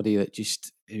 and somebody that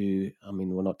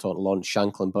we're not talking Lawrence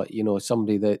Shanklin, but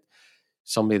somebody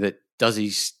that does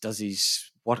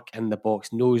his work in the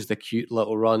box, knows the cute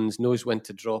little runs, knows when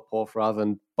to drop off rather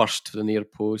than burst to the near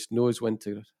post, knows when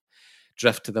to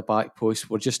drift to the back post.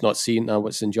 We're just not seeing that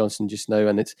with St Johnstone just now,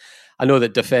 and I know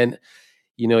that defend,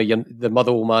 the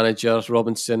Motherwell manager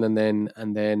Robinson, and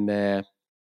then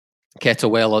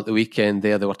Kettlewell at the weekend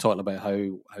there, they were talking about how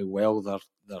well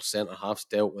their centre halves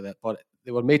dealt with it, but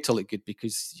they were made to look good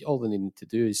because all they needed to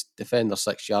do is defend their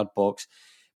 6-yard box,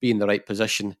 be in the right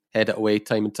position, head it away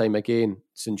time and time again.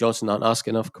 St Johnstone aren't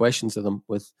asking enough questions of them.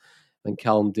 I think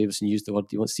Callum Davison used the word,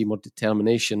 do you want to see more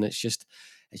determination? It's just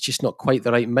not quite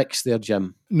the right mix there,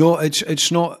 Jim. No,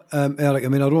 it's not, Eric. I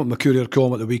mean, I wrote my Courier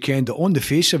column at the weekend. On the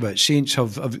face of it, Saints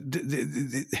have on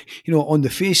the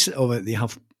face of it, they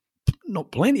have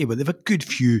not plenty, but they've a good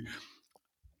few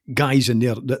guys in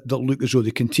there that look as though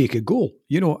they can take a goal,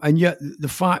 and yet the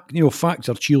fact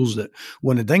are Chiels that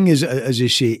when the thing is, as they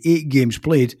say, 8 games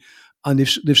played and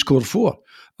they've scored 4.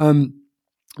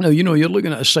 Now, you're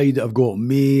looking at a side that have got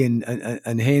May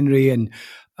and Henry and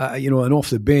and off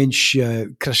the bench,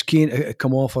 Chris Kane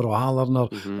come off or O'Halloran or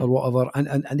whatever,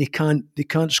 and they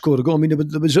can't score a goal. I mean,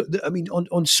 there was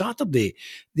on Saturday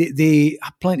they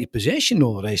had plenty of possession and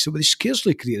all the rest, but they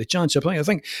scarcely created a chance. I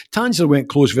think Tanzer went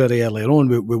close very early on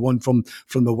with one from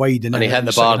the wide, and he hit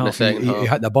the bar in the second half. He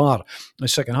hit the bar in the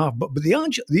second half. But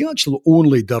the actual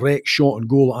only direct shot on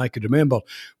goal that I could remember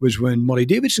was when Murray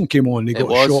Davidson came on. He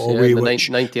got a shot away, the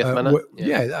 90th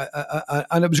minute.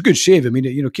 And it was a good save. I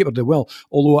mean, keeper did well.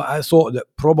 Although I thought that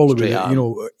probably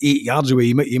 8 yards away,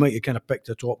 he might have kind of picked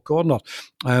the top corner.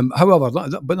 However,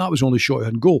 but that was only shot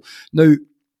on goal. Now,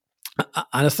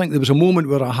 and I think there was a moment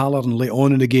where O'Halloran late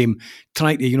on in the game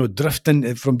trying to, drift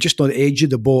in from just on the edge of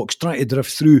the box, trying to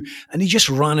drift through, and he just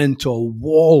ran into a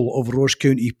wall of Ross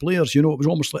County players. It was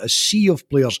almost like a sea of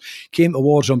players came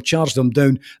towards him, charged them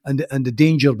down, and the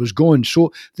danger was gone.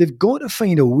 So they've got to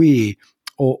find a way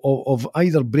of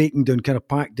either breaking down kind of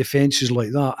packed defences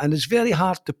like that. And it's very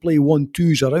hard to play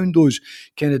 1-2s around those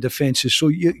kind of defences. So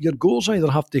your goals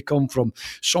either have to come from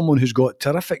someone who's got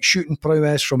terrific shooting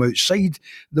prowess from outside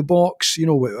the box,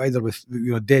 either with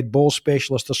dead ball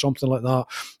specialist or something like that,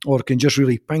 or can just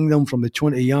really ping them from the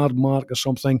 20-yard mark or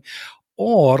something,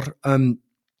 or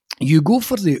you go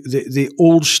for the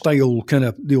old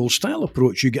style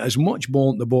approach. You get as much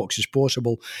ball in the box as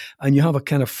possible, and you have a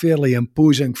kind of fairly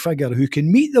imposing figure who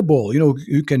can meet the ball,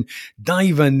 who can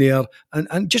dive in there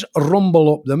and just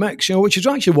rumble up the mix, which is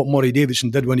actually what Murray Davidson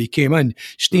did when he came in,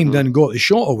 steamed in, got the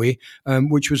shot away,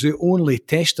 which was the only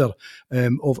tester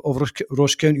of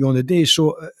Ross County on the day.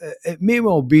 So it may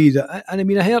well be that, and I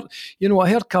mean, I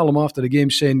heard Callum after the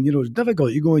game saying, it's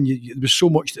difficult. You go and there was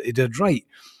so much that he did right.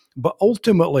 But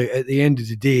ultimately, at the end of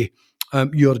the day,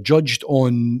 you're judged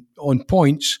on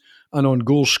points and on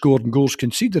goals scored and goals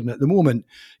conceded. And at the moment,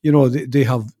 they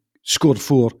have scored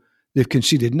 4, they've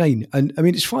conceded 9. And I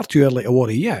mean, it's far too early to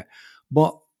worry yet.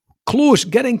 But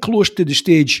getting close to the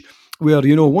stage where,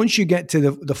 once you get to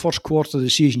the first quarter of the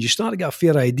season, you start to get a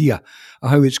fair idea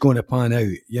of how it's going to pan out,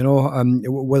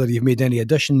 whether you've made any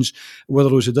additions, whether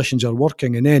those additions are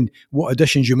working, and then what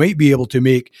additions you might be able to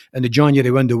make in the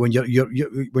January window when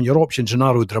your options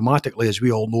narrow dramatically, as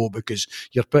we all know, because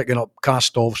you're picking up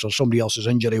cast-offs or somebody else's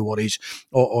injury worries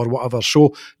or whatever.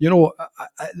 So,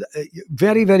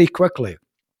 very, very quickly,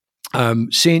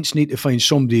 Saints need to find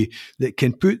somebody that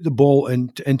can put the ball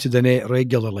into the net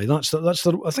regularly. I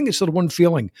think it's their one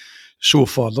failing so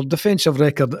far. Their defensive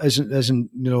record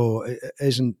isn't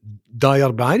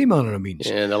dire by any manner of means.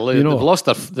 Yeah, they've lost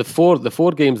the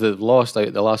four games they've lost out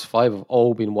of the last 5 have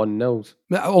all been 1-0.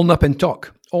 All nip and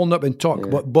tuck.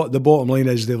 Yeah. But the bottom line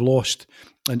is they've lost.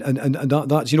 And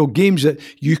that's games that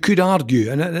you could argue,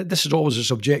 and this is always a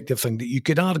subjective thing, that you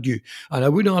could argue, and I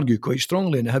would argue quite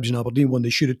strongly in the Hibs and Aberdeen one,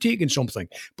 they should have taken something,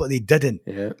 but they didn't.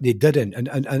 Yeah. They didn't,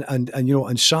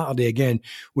 and Saturday again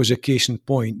was a case in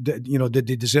point. Did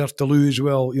they deserve to lose?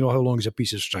 Well, how long is a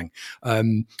piece of string?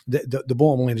 The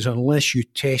bottom line is, unless you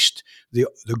test the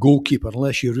goalkeeper,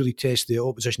 unless you really test the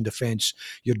opposition defence,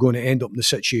 you're going to end up in the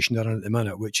situation they're in at the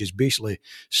minute, which is basically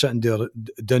sitting down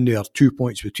there 2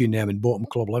 points between them and bottom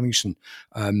club Livingston,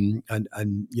 and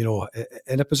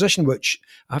in a position which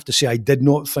I have to say I did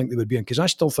not think they would be in, because I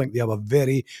still think they have a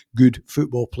very good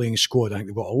football playing squad. I think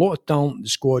they've got a lot of talent in the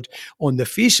squad. On the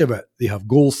face of it, they have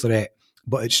goal threat,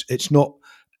 but it's not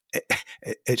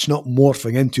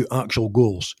morphing into actual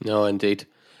goals. No, indeed.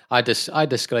 I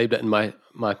described it in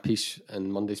my piece in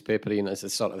Monday's paper, and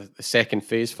it's sort of the second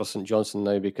phase for St Johnstone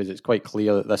now, because it's quite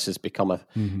clear that this has become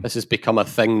a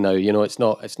thing now. It's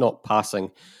not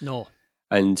passing. No.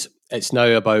 And it's now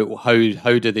about how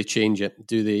do they change it?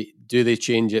 Do they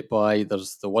change it by,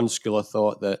 there's the one school of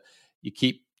thought that you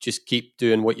keep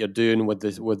doing what you're doing with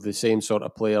the same sort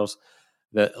of players,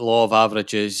 the law of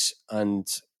averages, and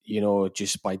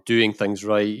just by doing things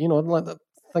right, like that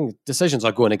thing, decisions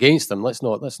are going against them. Let's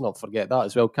not forget that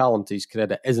as well. Callum, to his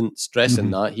credit, isn't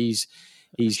stressing that. He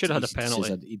should have had a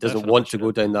penalty. He doesn't want to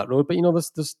go down that road. But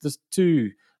there's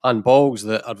 2 handballs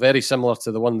that are very similar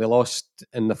to the one they lost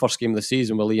in the first game of the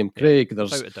season with Liam Craig.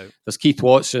 There's Keith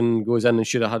Watson goes in and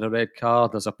should have had a red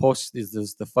card. There's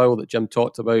the foul that Jim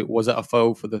talked about. Was it a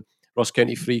foul for the Ross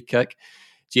County free kick?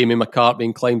 Jamie McCart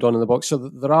being climbed on in the box. So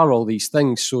there are all these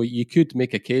things. So you could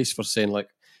make a case for saying, like,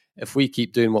 if we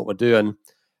keep doing what we're doing,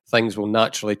 things will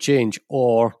naturally change.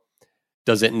 Or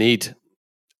does it need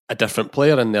a different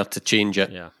player in there to change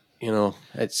it? Yeah.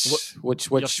 It's which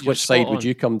side would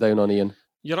you come down on, Ian?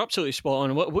 You're absolutely spot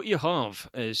on. What you have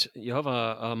is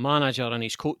a manager and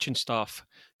his coaching staff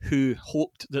who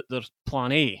hoped that their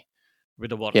plan A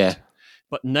would have worked. Yeah.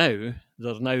 But now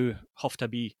they have to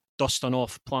be dusting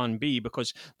off plan B,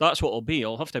 because that's what it'll be.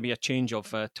 It'll have to be a change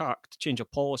of tact, change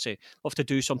of policy. They'll have to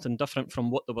do something different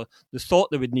from what they thought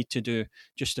they would need to do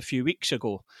just a few weeks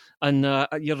ago. And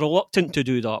you're reluctant to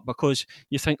do that because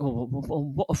you think,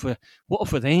 what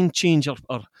if we then change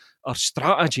our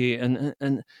strategy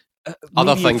and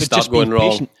other things start going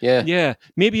wrong. Yeah.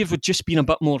 Maybe if we'd just been a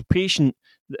bit more patient,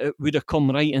 it would have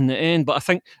come right in the end. But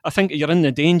I think you're in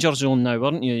the danger zone now,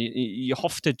 aren't you? You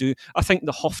have to do. I think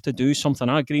they have to do something.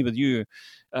 I agree with you.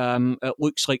 It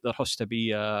looks like there has to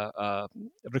be a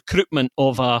recruitment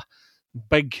of a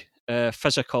big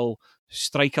physical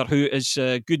striker who is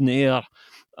good in the air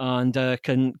and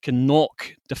can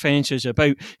knock defences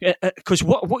about. Because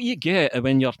what you get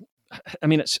when you're I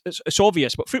mean, it's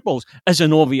obvious, but football is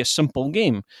an obvious, simple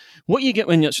game. What you get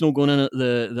when it's not going in at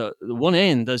the one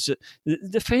end is that the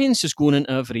defence is going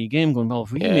into every game going, well,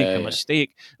 if we make a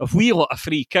mistake, if we let a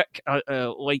free kick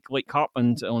like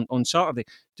happened on Saturday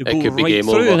to go right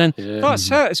through, then that's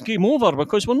it. It's game over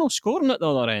because we're not scoring at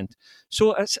the other end.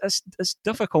 So it's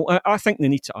difficult. I think they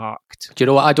need to act. Do you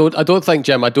know what? I don't think,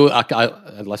 Jim. I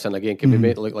listen again. Can be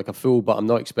made to look like a fool, but I'm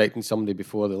not expecting somebody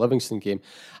before the Livingston game.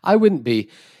 I wouldn't be.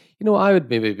 I would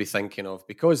maybe be thinking of,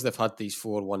 because they've had these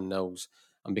 4-1-0s,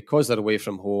 and because they're away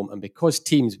from home, and because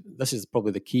teams, this is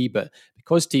probably the key, but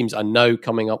because teams are now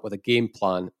coming up with a game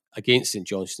plan against St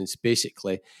Johnstone's,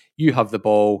 basically, you have the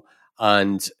ball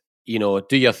and,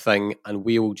 do your thing, and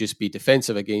we'll just be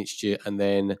defensive against you, and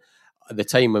then at the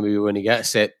time when we want to get a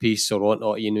set piece or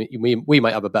whatnot, we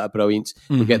might have a bit of brilliance,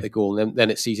 we get the goal, and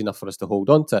then it's easy enough for us to hold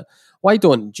on to it. Why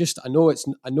don't I know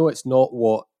it's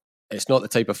not the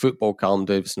type of football Callum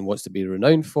Davidson wants to be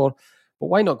renowned for, but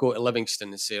why not go to Livingston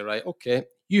and say, right, okay,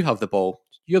 you have the ball,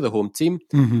 you're the home team.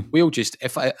 We'll just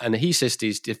he says to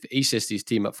his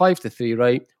team at 5-3,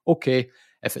 right? Okay,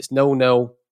 if it's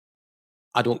 0-0,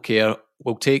 I don't care.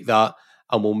 We'll take that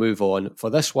and we'll move on. For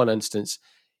this one instance,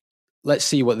 let's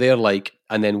see what they're like,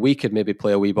 and then we could maybe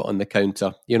play a wee bit on the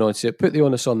counter, and so put the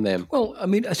onus on them. Well, I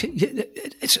mean,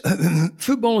 it's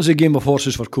football is a game of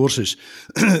horses for courses,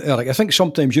 Eric. I think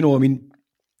sometimes, you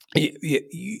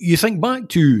think back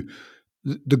to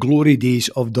the glory days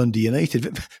of Dundee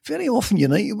United. Very often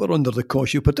United were under the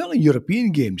cosh, particularly in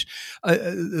European games.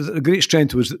 The great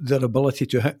strength was their ability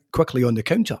to hit quickly on the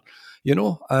counter,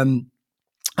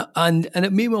 And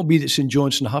it may well be that St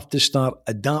Johnstone have to start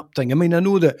adapting. I mean, I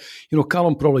know that,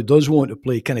 Callum probably does want to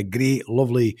play kind of great,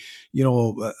 lovely,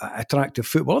 attractive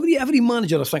football. Every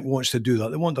manager, I think, wants to do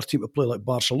that. They want their team to play like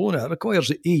Barcelona. It requires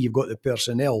that, you've got the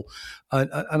personnel,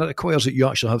 and it requires that you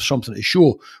actually have something to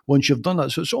show once you've done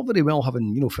that. So it's all very well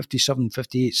having, 57,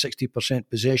 58, 60%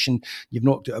 possession. You've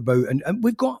knocked it about. And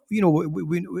we've got,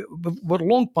 we're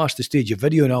long past the stage of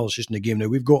video analysis in the game now.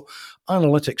 We've got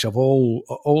analytics of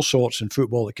all sorts in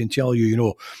football that can tell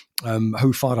you,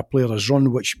 how far a player has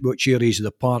run, which areas of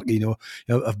the park,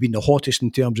 have been the hottest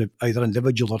in terms of either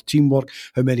individual or teamwork,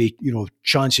 how many,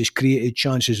 chances created,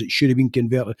 chances that should have been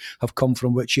converted have come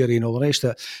from which area and all the rest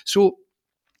of it. So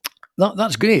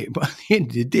that's great, but at the end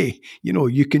of the day,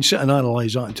 you can sit and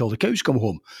analyse that until the cows come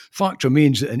home. Fact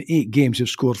remains that in 8 games they've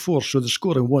scored 4, so they're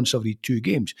scoring once every 2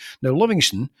 games. Now,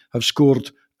 Livingston have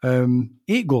scored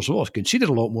 8 goals. Well, I've conceded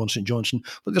a lot more than St Johnstone,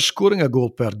 but they're scoring a goal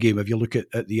per game if you look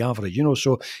at the average,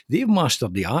 so they've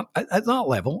mastered the art at that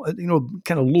level,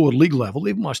 kind of lower league level.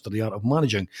 They've mastered the art of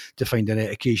managing to find a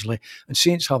net occasionally, and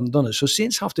Saints haven't done it. So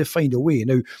Saints have to find a way.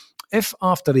 Now, if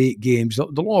after 8 games,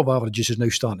 the law of averages is now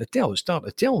starting to tell. It's starting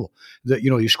to tell that,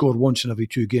 you score once in every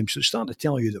 2 games. So it's starting to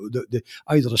tell you that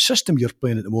either the system you're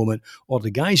playing at the moment or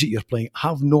the guys that you're playing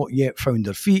have not yet found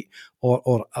their feet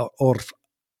or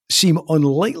seem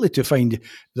unlikely to find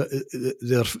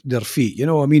their feet.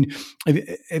 I mean,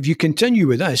 if you continue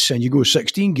with this and you go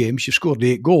 16 games, you've scored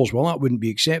 8 goals, well, that wouldn't be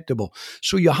acceptable.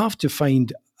 So you have to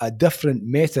find a different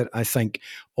method, I think,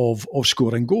 of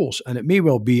scoring goals. And it may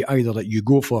well be either that you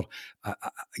go for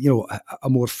a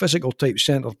more physical type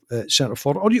centre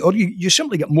forward, or you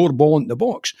simply get more ball into the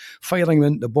box, firing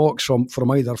them into the box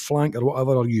from either flank or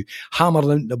whatever, or you hammer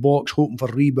them into the box, hoping for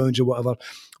rebounds or whatever.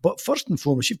 But first and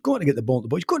foremost, you've got to get the ball into the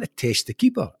box. You've got to test the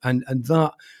keeper, and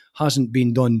that hasn't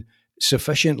been done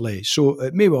sufficiently. So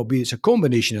it may well be it's a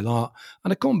combination of that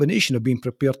and a combination of being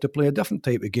prepared to play a different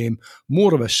type of game,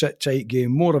 more of a sit-tight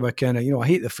game, more of a kind of, I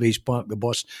hate the phrase park the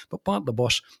bus, but park the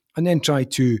bus and then try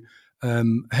to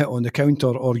hit on the counter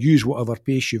or use whatever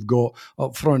pace you've got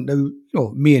up front. Now,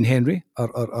 me and Henry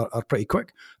are pretty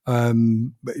quick. But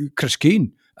Chris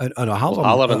Keane and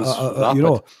O'Halloran's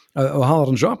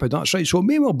O'Halloran's rapid, that's right. So it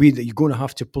may well be that you're going to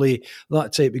have to play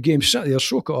that type of game. Sit there,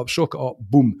 soak it up,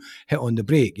 boom, hit on the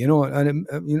break. And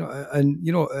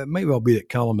it might well be that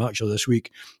Callum actually this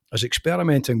week is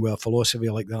experimenting with a philosophy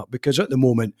like that, because at the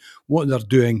moment what they're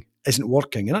doing isn't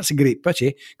working, and that's a great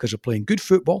pity because they're playing good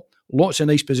football, lots of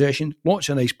nice possession, lots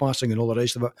of nice passing and all the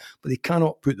rest of it, but they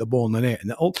cannot put the ball in the net.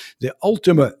 And the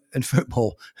ultimate in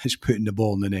football is putting the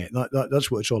ball in the net.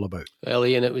 That's what it's all about. Well,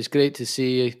 Ian, it was great to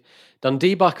see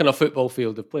Dundee back on a football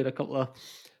field. They've played a couple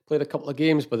of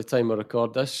games by the time we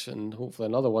record this, and hopefully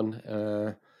another one.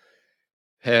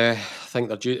 I think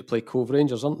they're due to play Cove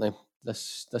Rangers, aren't they?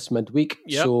 This midweek.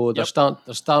 Yep, so they're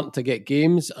starting to get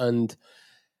games, and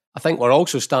I think we're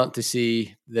also starting to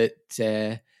see that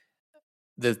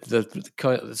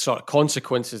the sort of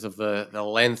consequences of the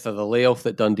length of the layoff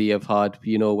that Dundee have had,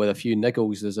 with a few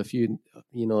niggles. There's a few,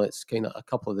 it's kind of a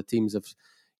couple of the teams have,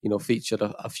 feature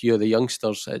a few of the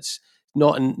youngsters. It's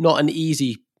not an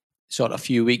easy sort of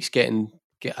few weeks get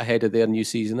ahead of their new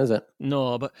season, is it?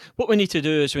 No, but what we need to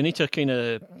do is we need to kind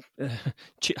of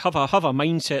have a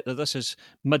mindset that this is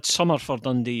midsummer for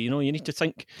Dundee. You need to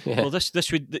think, well, this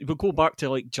we'll go back to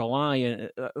like July.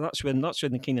 That's when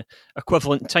the kind of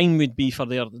equivalent time would be for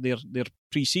their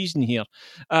pre-season here,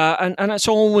 and it's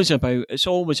always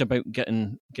about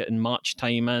getting match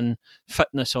time in,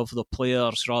 fitness of the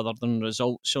players rather than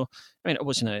results. So I mean, it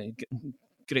wasn't a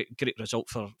great result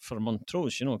for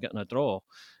Montrose, getting a draw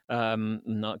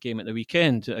in that game at the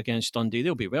weekend against Dundee.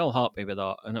 They'll be well happy with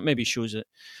that, and it maybe shows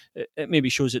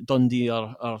that Dundee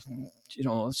are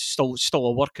still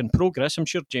a work in progress. I'm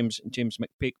sure James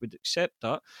McPake would accept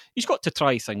that. He's got to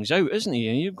try things out, isn't he?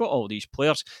 And you've got all these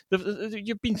players.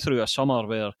 You've been through a summer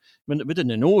where we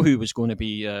didn't know who was going to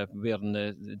be wearing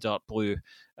the dark blue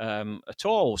at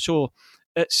all. So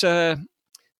it's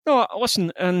no,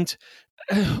 listen, and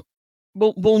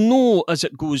we'll know as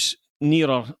it goes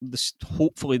nearer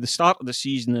hopefully the start of the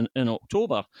season in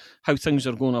October how things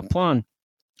are going to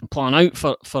plan out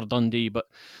for Dundee, but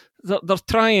they're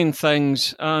trying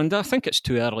things, and I think it's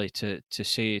too early to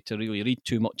really read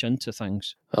too much into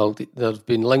things. Well, they've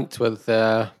been linked with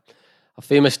a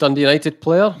famous Dundee United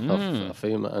player,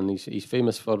 and he's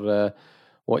famous for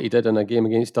what he did in a game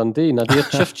against Dundee. Nadir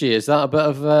Chifchi, is that a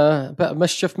bit of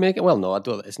mischief making? Well, no, I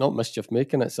don't. It's not mischief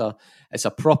making. It's a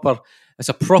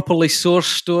properly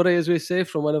sourced story, as we say,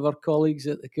 from one of our colleagues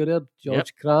at the Courier,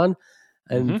 George Cran.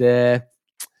 And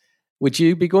would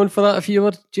you be going for that if you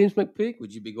were James McPake?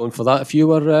 Would you be going for that if you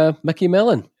were Mickey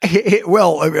Mellon?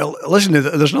 Well, listen,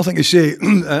 there's nothing to say,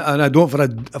 and I don't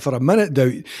for a minute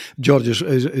doubt George's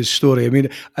his story. I mean,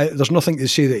 there's nothing to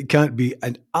say that it can't be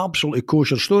an absolutely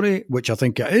kosher story, which I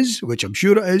think it is, which I'm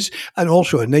sure it is, and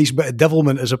also a nice bit of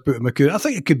devilment, as I put in my career. I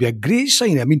think it could be a great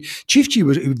sign. I mean, Chifchi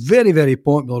was very, very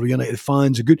popular with United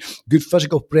fans, a good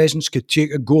physical presence, could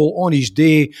take a goal on his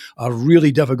day, a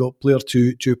really difficult player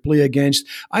to play against.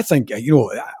 I think, you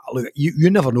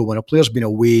never know when a player's been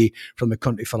away from the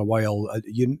country for a while.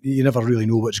 You never really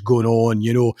know what's going on.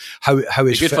 How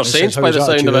his fitness is, how his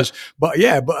attitude is. But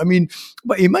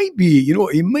he might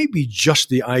be just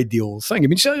the ideal thing. I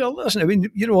mean,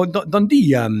 listen,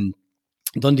 Dundee.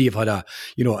 Dundee have had at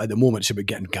the moment it's about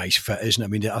getting guys fit, isn't it? I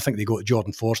mean, I think they got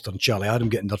Jordan Forster and Charlie Adam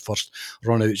getting their first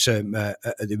run-outs at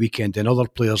the weekend, and other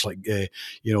players like,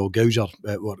 Gowser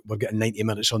were getting 90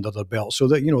 minutes under their belt. So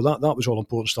that, that was all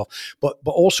important stuff. But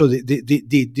also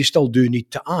they still do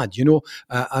need to add,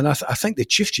 and I think the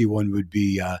Chifchi one would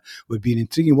be an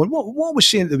intriguing one. What was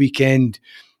saying at the weekend,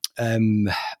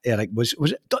 Eric, was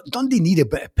it Dundee need a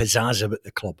bit of pizzazz about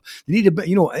the club. They need a bit,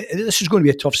 this is going to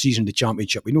be a tough season, the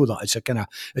Championship. We know that. It's a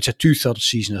 2/3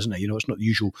 season, isn't it? It's not the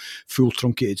usual full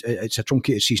truncated, it's a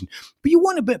truncated season. But you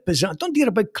want a bit of pizzazz. Dundee are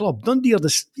a big club. Dundee are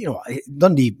this,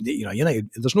 United,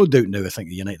 there's no doubt now I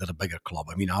think United are a bigger club.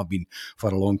 I mean, I've been for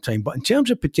a long time. But in terms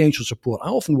of potential support, I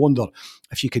often wonder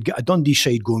if you could get a Dundee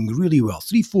side going really well,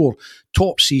 3-4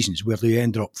 top seasons where they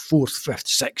end up 4th, 5th,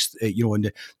 6th, in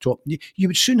the top. You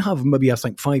would soon have maybe, I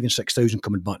think, 5,000 and 6,000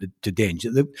 coming back to Denge.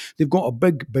 They've got a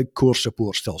big core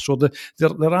support still. So they're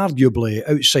arguably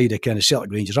outside of kind of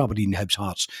Celtic, Rangers, Aberdeen, Hibs,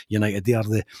 Hearts, United. They are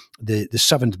the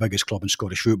 7th biggest club in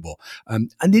Scottish football.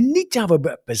 And they need to have a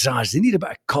bit of pizzazz. They need a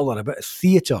bit of colour, a bit of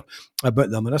theatre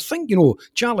about them. And I think,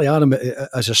 Charlie Adam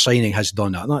as a signing has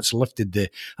done that. And that's lifted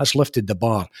the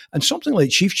bar. And something like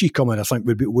Chifchi coming, I think,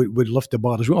 would lift the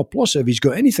bar as well. Plus, if he's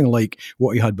got anything like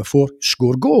what he had before,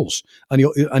 score goals. And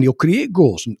he'll create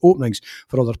goals and openings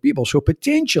for other people. So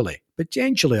potentially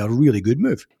a really good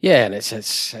move. Yeah, and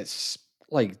it's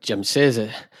like Jim says,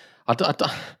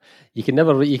 you can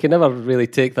never really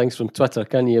take things from Twitter,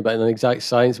 can you? About an exact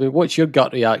science. I mean, what's your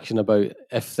gut reaction about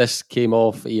if this came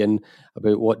off, Ian?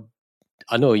 About what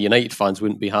I know, United fans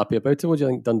wouldn't be happy about it. What do you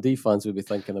think Dundee fans would be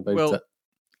thinking about it?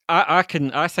 I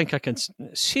think I can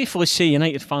safely say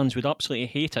United fans would absolutely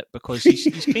hate it, because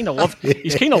he's kind of loved.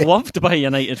 He's kind of loved by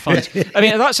United fans. I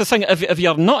mean, that's the thing. If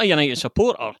you're not a United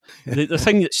supporter, the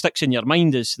thing that sticks in your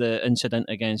mind is the incident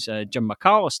against Jim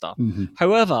McAllister. Mm-hmm.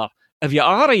 However, if you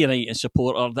are a United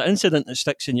supporter, the incident that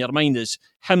sticks in your mind is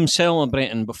him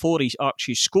celebrating before he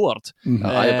actually scored in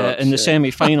the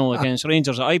semi-final against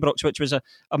Rangers at Ibrox, which was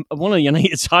one of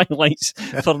United's highlights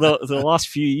for the last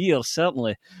few years,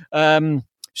 certainly.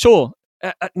 So,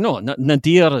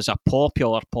 Nadir is a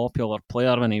popular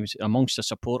player when he was amongst the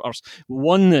supporters.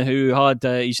 One who had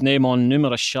his name on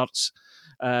numerous shirts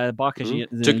back as the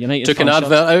took United an fans.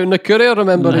 advert out in the Courier,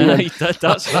 remember? He did,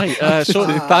 that's right. So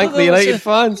to thank the United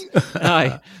fans.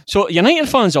 Aye. So United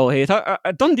fans all hate.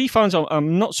 Dundee fans,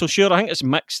 I'm not so sure. I think it's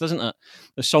mixed, isn't it?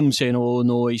 There's some saying, "Oh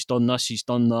no, he's done this, he's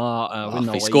done that."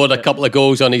 If he scored a couple of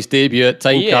goals on his debut at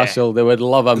Tynecastle, they would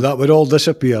love him. That would all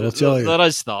disappear, I'll tell you. There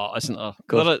is that, isn't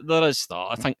there? There is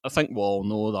that. I think we all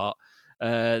know that.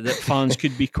 That fans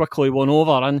could be quickly won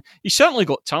over, and he's certainly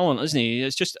got talent, isn't he?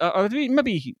 It's just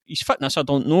maybe his fitness, I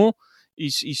don't know.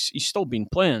 He's still been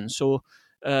playing, so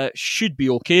should be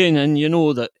okay. And you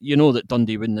know that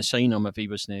Dundee wouldn't sign him if he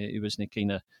wasn't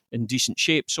kind of in decent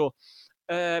shape. So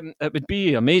it would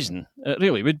be amazing. It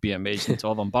really would be amazing to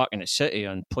have him back in the city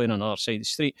and playing on the other side of the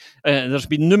street. There's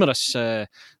been numerous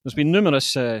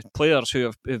players who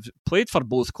have played for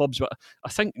both clubs, but I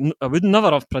think I would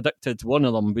never have predicted one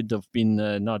of them would have been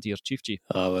Nadir Chifchi.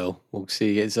 Well, we'll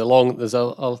see. There's a long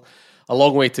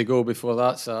way to go before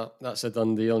that's a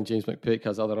done deal, and James McPake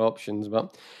has other options.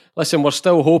 But listen, we're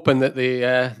still hoping that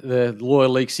the lower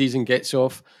league season gets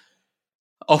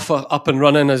up and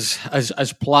running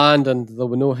as planned, and there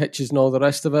were no hitches and all the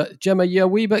rest of it. Jim, are you a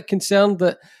wee bit concerned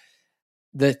that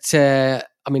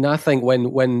I think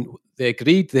when they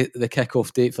agreed the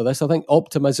kick-off date for this, I think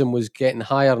optimism was getting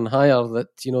higher and higher,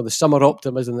 that the summer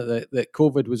optimism that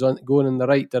COVID was going in the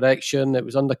right direction, it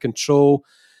was under control.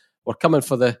 We're coming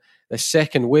for the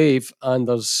second wave, and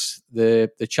there's the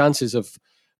chances of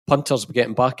punters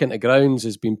getting back into grounds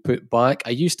has been put back.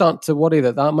 Are you starting to worry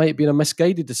that might have been a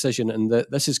misguided decision, and that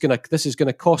this is going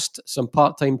to cost some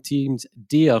part-time teams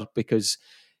dear, because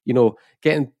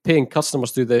paying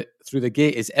customers through the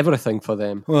gate is everything for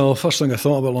them? Well, first thing I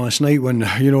thought about last night, when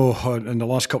in the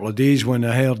last couple of days, when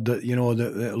I heard that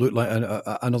that it looked like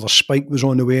another spike was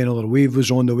on the way, another wave was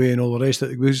on the way, and all the rest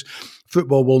of it was.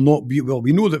 Football will not be, well,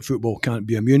 we know that football can't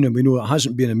be immune, and we know it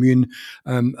hasn't been immune,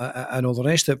 and all the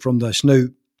rest of it from this. Now,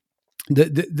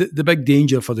 the big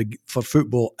danger for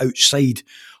football outside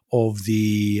of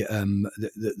the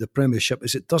Premiership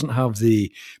is it doesn't have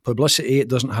the publicity, it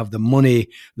doesn't have the money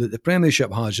that the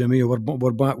Premiership has. I mean,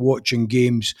 we're back watching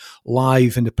games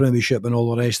live in the Premiership and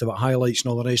all the rest of it, highlights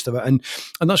and all the rest of it, and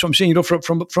that's what I'm saying.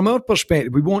 From our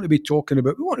perspective, we want to be talking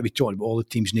about all the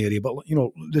teams in the area, but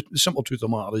the simple truth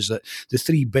of the matter is that the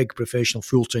three big professional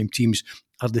full-time teams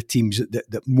are the teams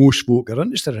that most folk are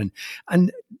interested in.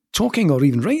 And talking or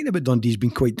even writing about Dundee has been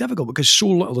quite difficult because so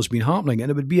little has been happening, and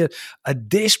it would be a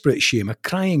desperate shame, a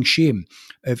crying shame,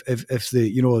 if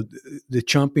the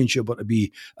Championship were to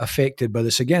be affected by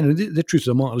this again. And the truth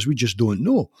of the matter is we just don't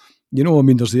know.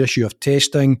 There's the issue of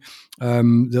testing,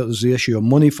 there's the issue of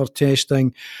money for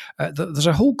testing. There's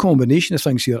a whole combination of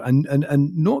things here, and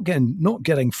not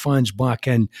getting fans back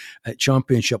in at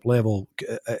Championship level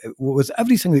with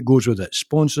everything that goes with it,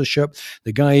 sponsorship,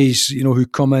 the guys who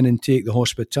come in and take the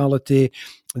hospitality,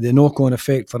 the knock-on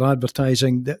effect for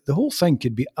advertising. The whole thing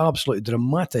could be absolutely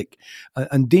dramatic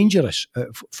and dangerous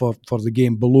for the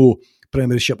game below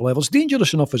Premiership levels.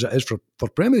 Dangerous enough as it is for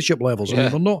Premiership levels. Yeah. I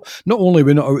mean, not only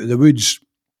we're not out of the woods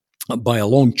by a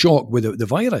long chalk with the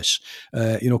virus,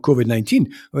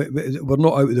 COVID-19, we're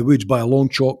not out of the woods by a long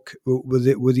chalk with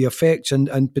the effects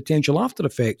and potential after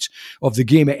effects of the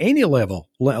game at any level,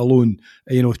 let alone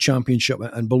Championship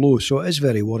and below. So it is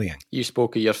very worrying. You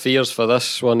spoke of your fears for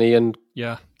this one, Ian.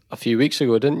 Yeah, a few weeks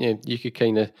ago, didn't you? You could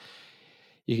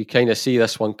kind of see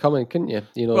this one coming, couldn't you?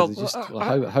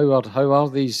 How are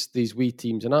these wee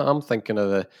teams? And I'm thinking of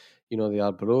the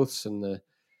Arbroaths and the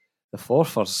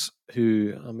Forfars,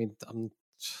 who I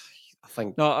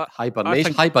think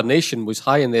hibernation was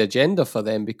high in the agenda for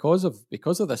them because of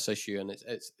this issue, and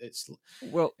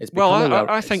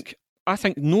I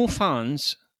think no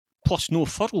fans plus no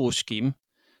furlough scheme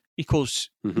equals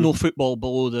no football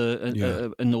below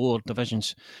in the lower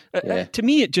divisions. To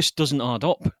me, it just doesn't add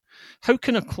up. How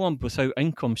can a club without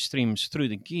income streams through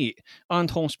the gate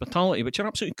and hospitality, which are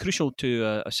absolutely crucial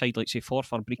to a side like, say,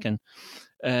 Forfar Brecon,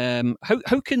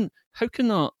 how can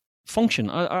that function?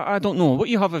 I don't know. What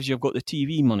you have is you've got the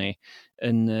TV money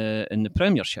in the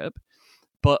Premiership,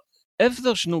 but if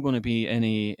there's not going to be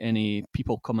any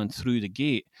people coming through the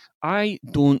gate, I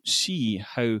don't see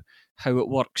how it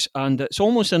works, and it's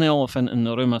almost an elephant in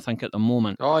the room, I think, at the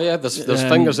moment. Oh yeah, there's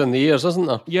fingers in the ears, isn't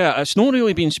there? Yeah, it's not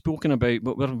really being spoken about,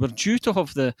 but we're due to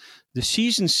have the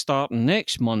season starting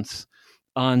next month,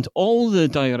 and all the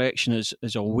direction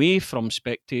is away from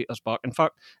spectators back. In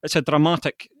fact, it's a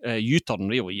dramatic U-turn,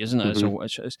 really, isn't it?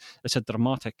 Mm-hmm. It's a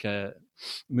dramatic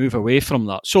move away from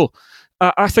that. So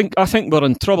I think we're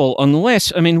in trouble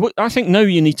unless, I think now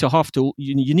you need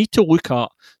to look at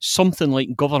something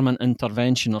like government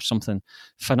intervention or something,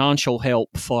 financial help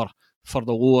for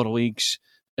the lower leagues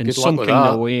in some kind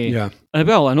of way. Yeah.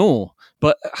 Well, I know,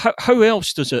 but how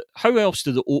else does it? How else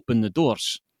do they open the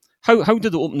doors? How do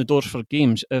they open the doors for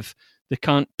games if they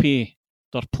can't pay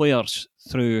their players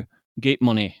through gate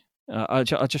money? I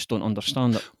just don't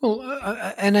understand it. Well,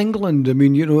 in England, I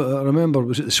mean, I remember,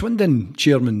 was it the Swindon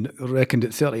chairman reckoned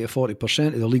that 30 to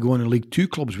 40% of the League One and League Two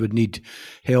clubs would need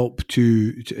help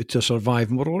to survive.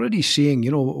 And we're already seeing,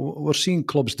 we're seeing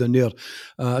clubs down there.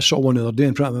 I saw one the other day,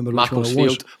 I'm trying to remember which one it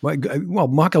was. Well,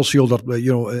 Macclesfield, are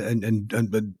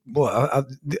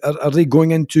they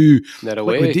going into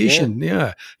liquidation?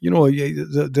 Yeah.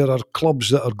 There are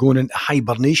clubs that are going into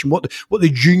hibernation. What the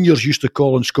juniors used to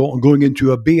call in Scotland, going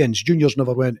into abeyance. Juniors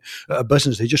never went out of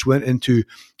business; they just went into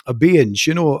abeyance,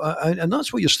 and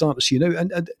that's what you're starting to see now.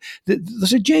 And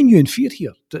there's a genuine fear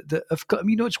here that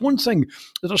it's one thing.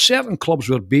 There are certain clubs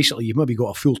where basically you've maybe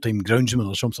got a full-time groundsman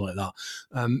or something like that,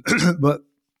 but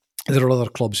there are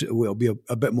other clubs that will be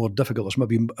a bit more difficult. There's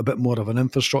maybe a bit more of an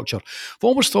infrastructure. I've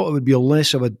always thought it would be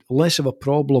less of a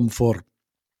problem for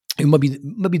maybe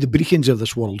the Brecons of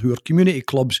this world, who are community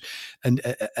clubs in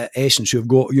essence, who have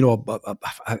got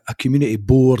a community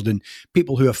board and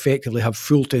people who effectively have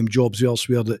full-time jobs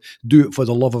elsewhere that do it for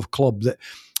the love of club, that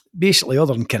basically,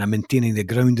 other than kind of maintaining the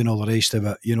ground and all the rest of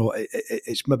it,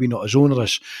 it's maybe not as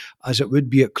onerous as it would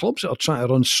be at clubs that are trying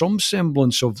to run some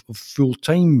semblance of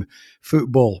full-time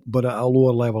football, but at a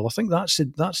lower level. I think that's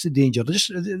the danger.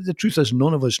 The truth is,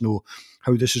 none of us know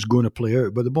how this is going to play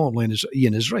out. But the bottom line is,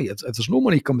 Ian is right. If there's no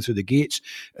money coming through the gates,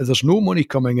 if there's no money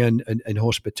coming in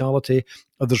hospitality,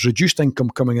 if there's reduced income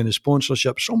coming in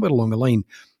sponsorship, somewhere along the line,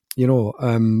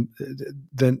 then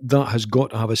that has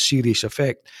got to have a serious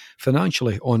effect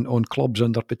financially on clubs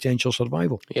and their potential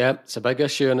survival. Yeah, it's a big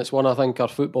issue, and it's one I think our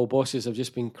football bosses have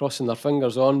just been crossing their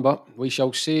fingers on, but we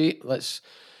shall see. Let's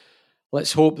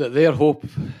hope that their hope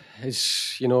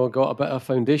has, got a bit of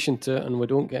foundation to it, and we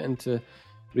don't get into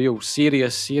real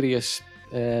serious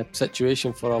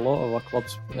situation for a lot of our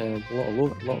clubs, a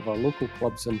lot of our local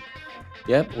clubs. And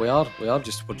yeah, we're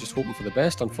just hoping for the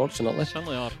best, unfortunately.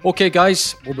 Certainly are. Okay,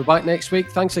 guys, we'll be back next week.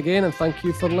 Thanks again, and thank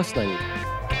you for listening.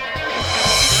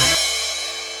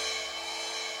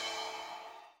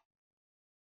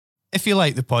 If you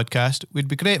like the podcast, we'd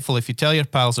be grateful if you tell your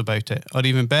pals about it, or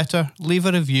even better, leave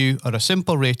a review or a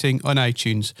simple rating on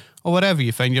iTunes or wherever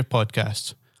you find your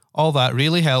podcasts. All that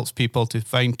really helps people to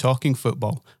find Talking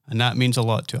Football, and that means a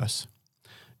lot to us.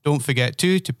 Don't forget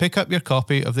to pick up your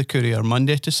copy of The Courier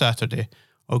Monday to Saturday,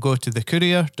 or go to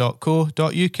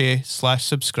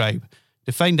thecourier.co.uk/subscribe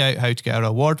to find out how to get our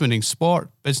award-winning sport,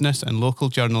 business and local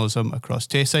journalism across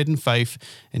Tayside and Fife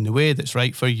in the way that's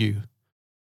right for you.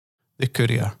 The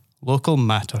Courier. Local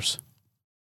matters.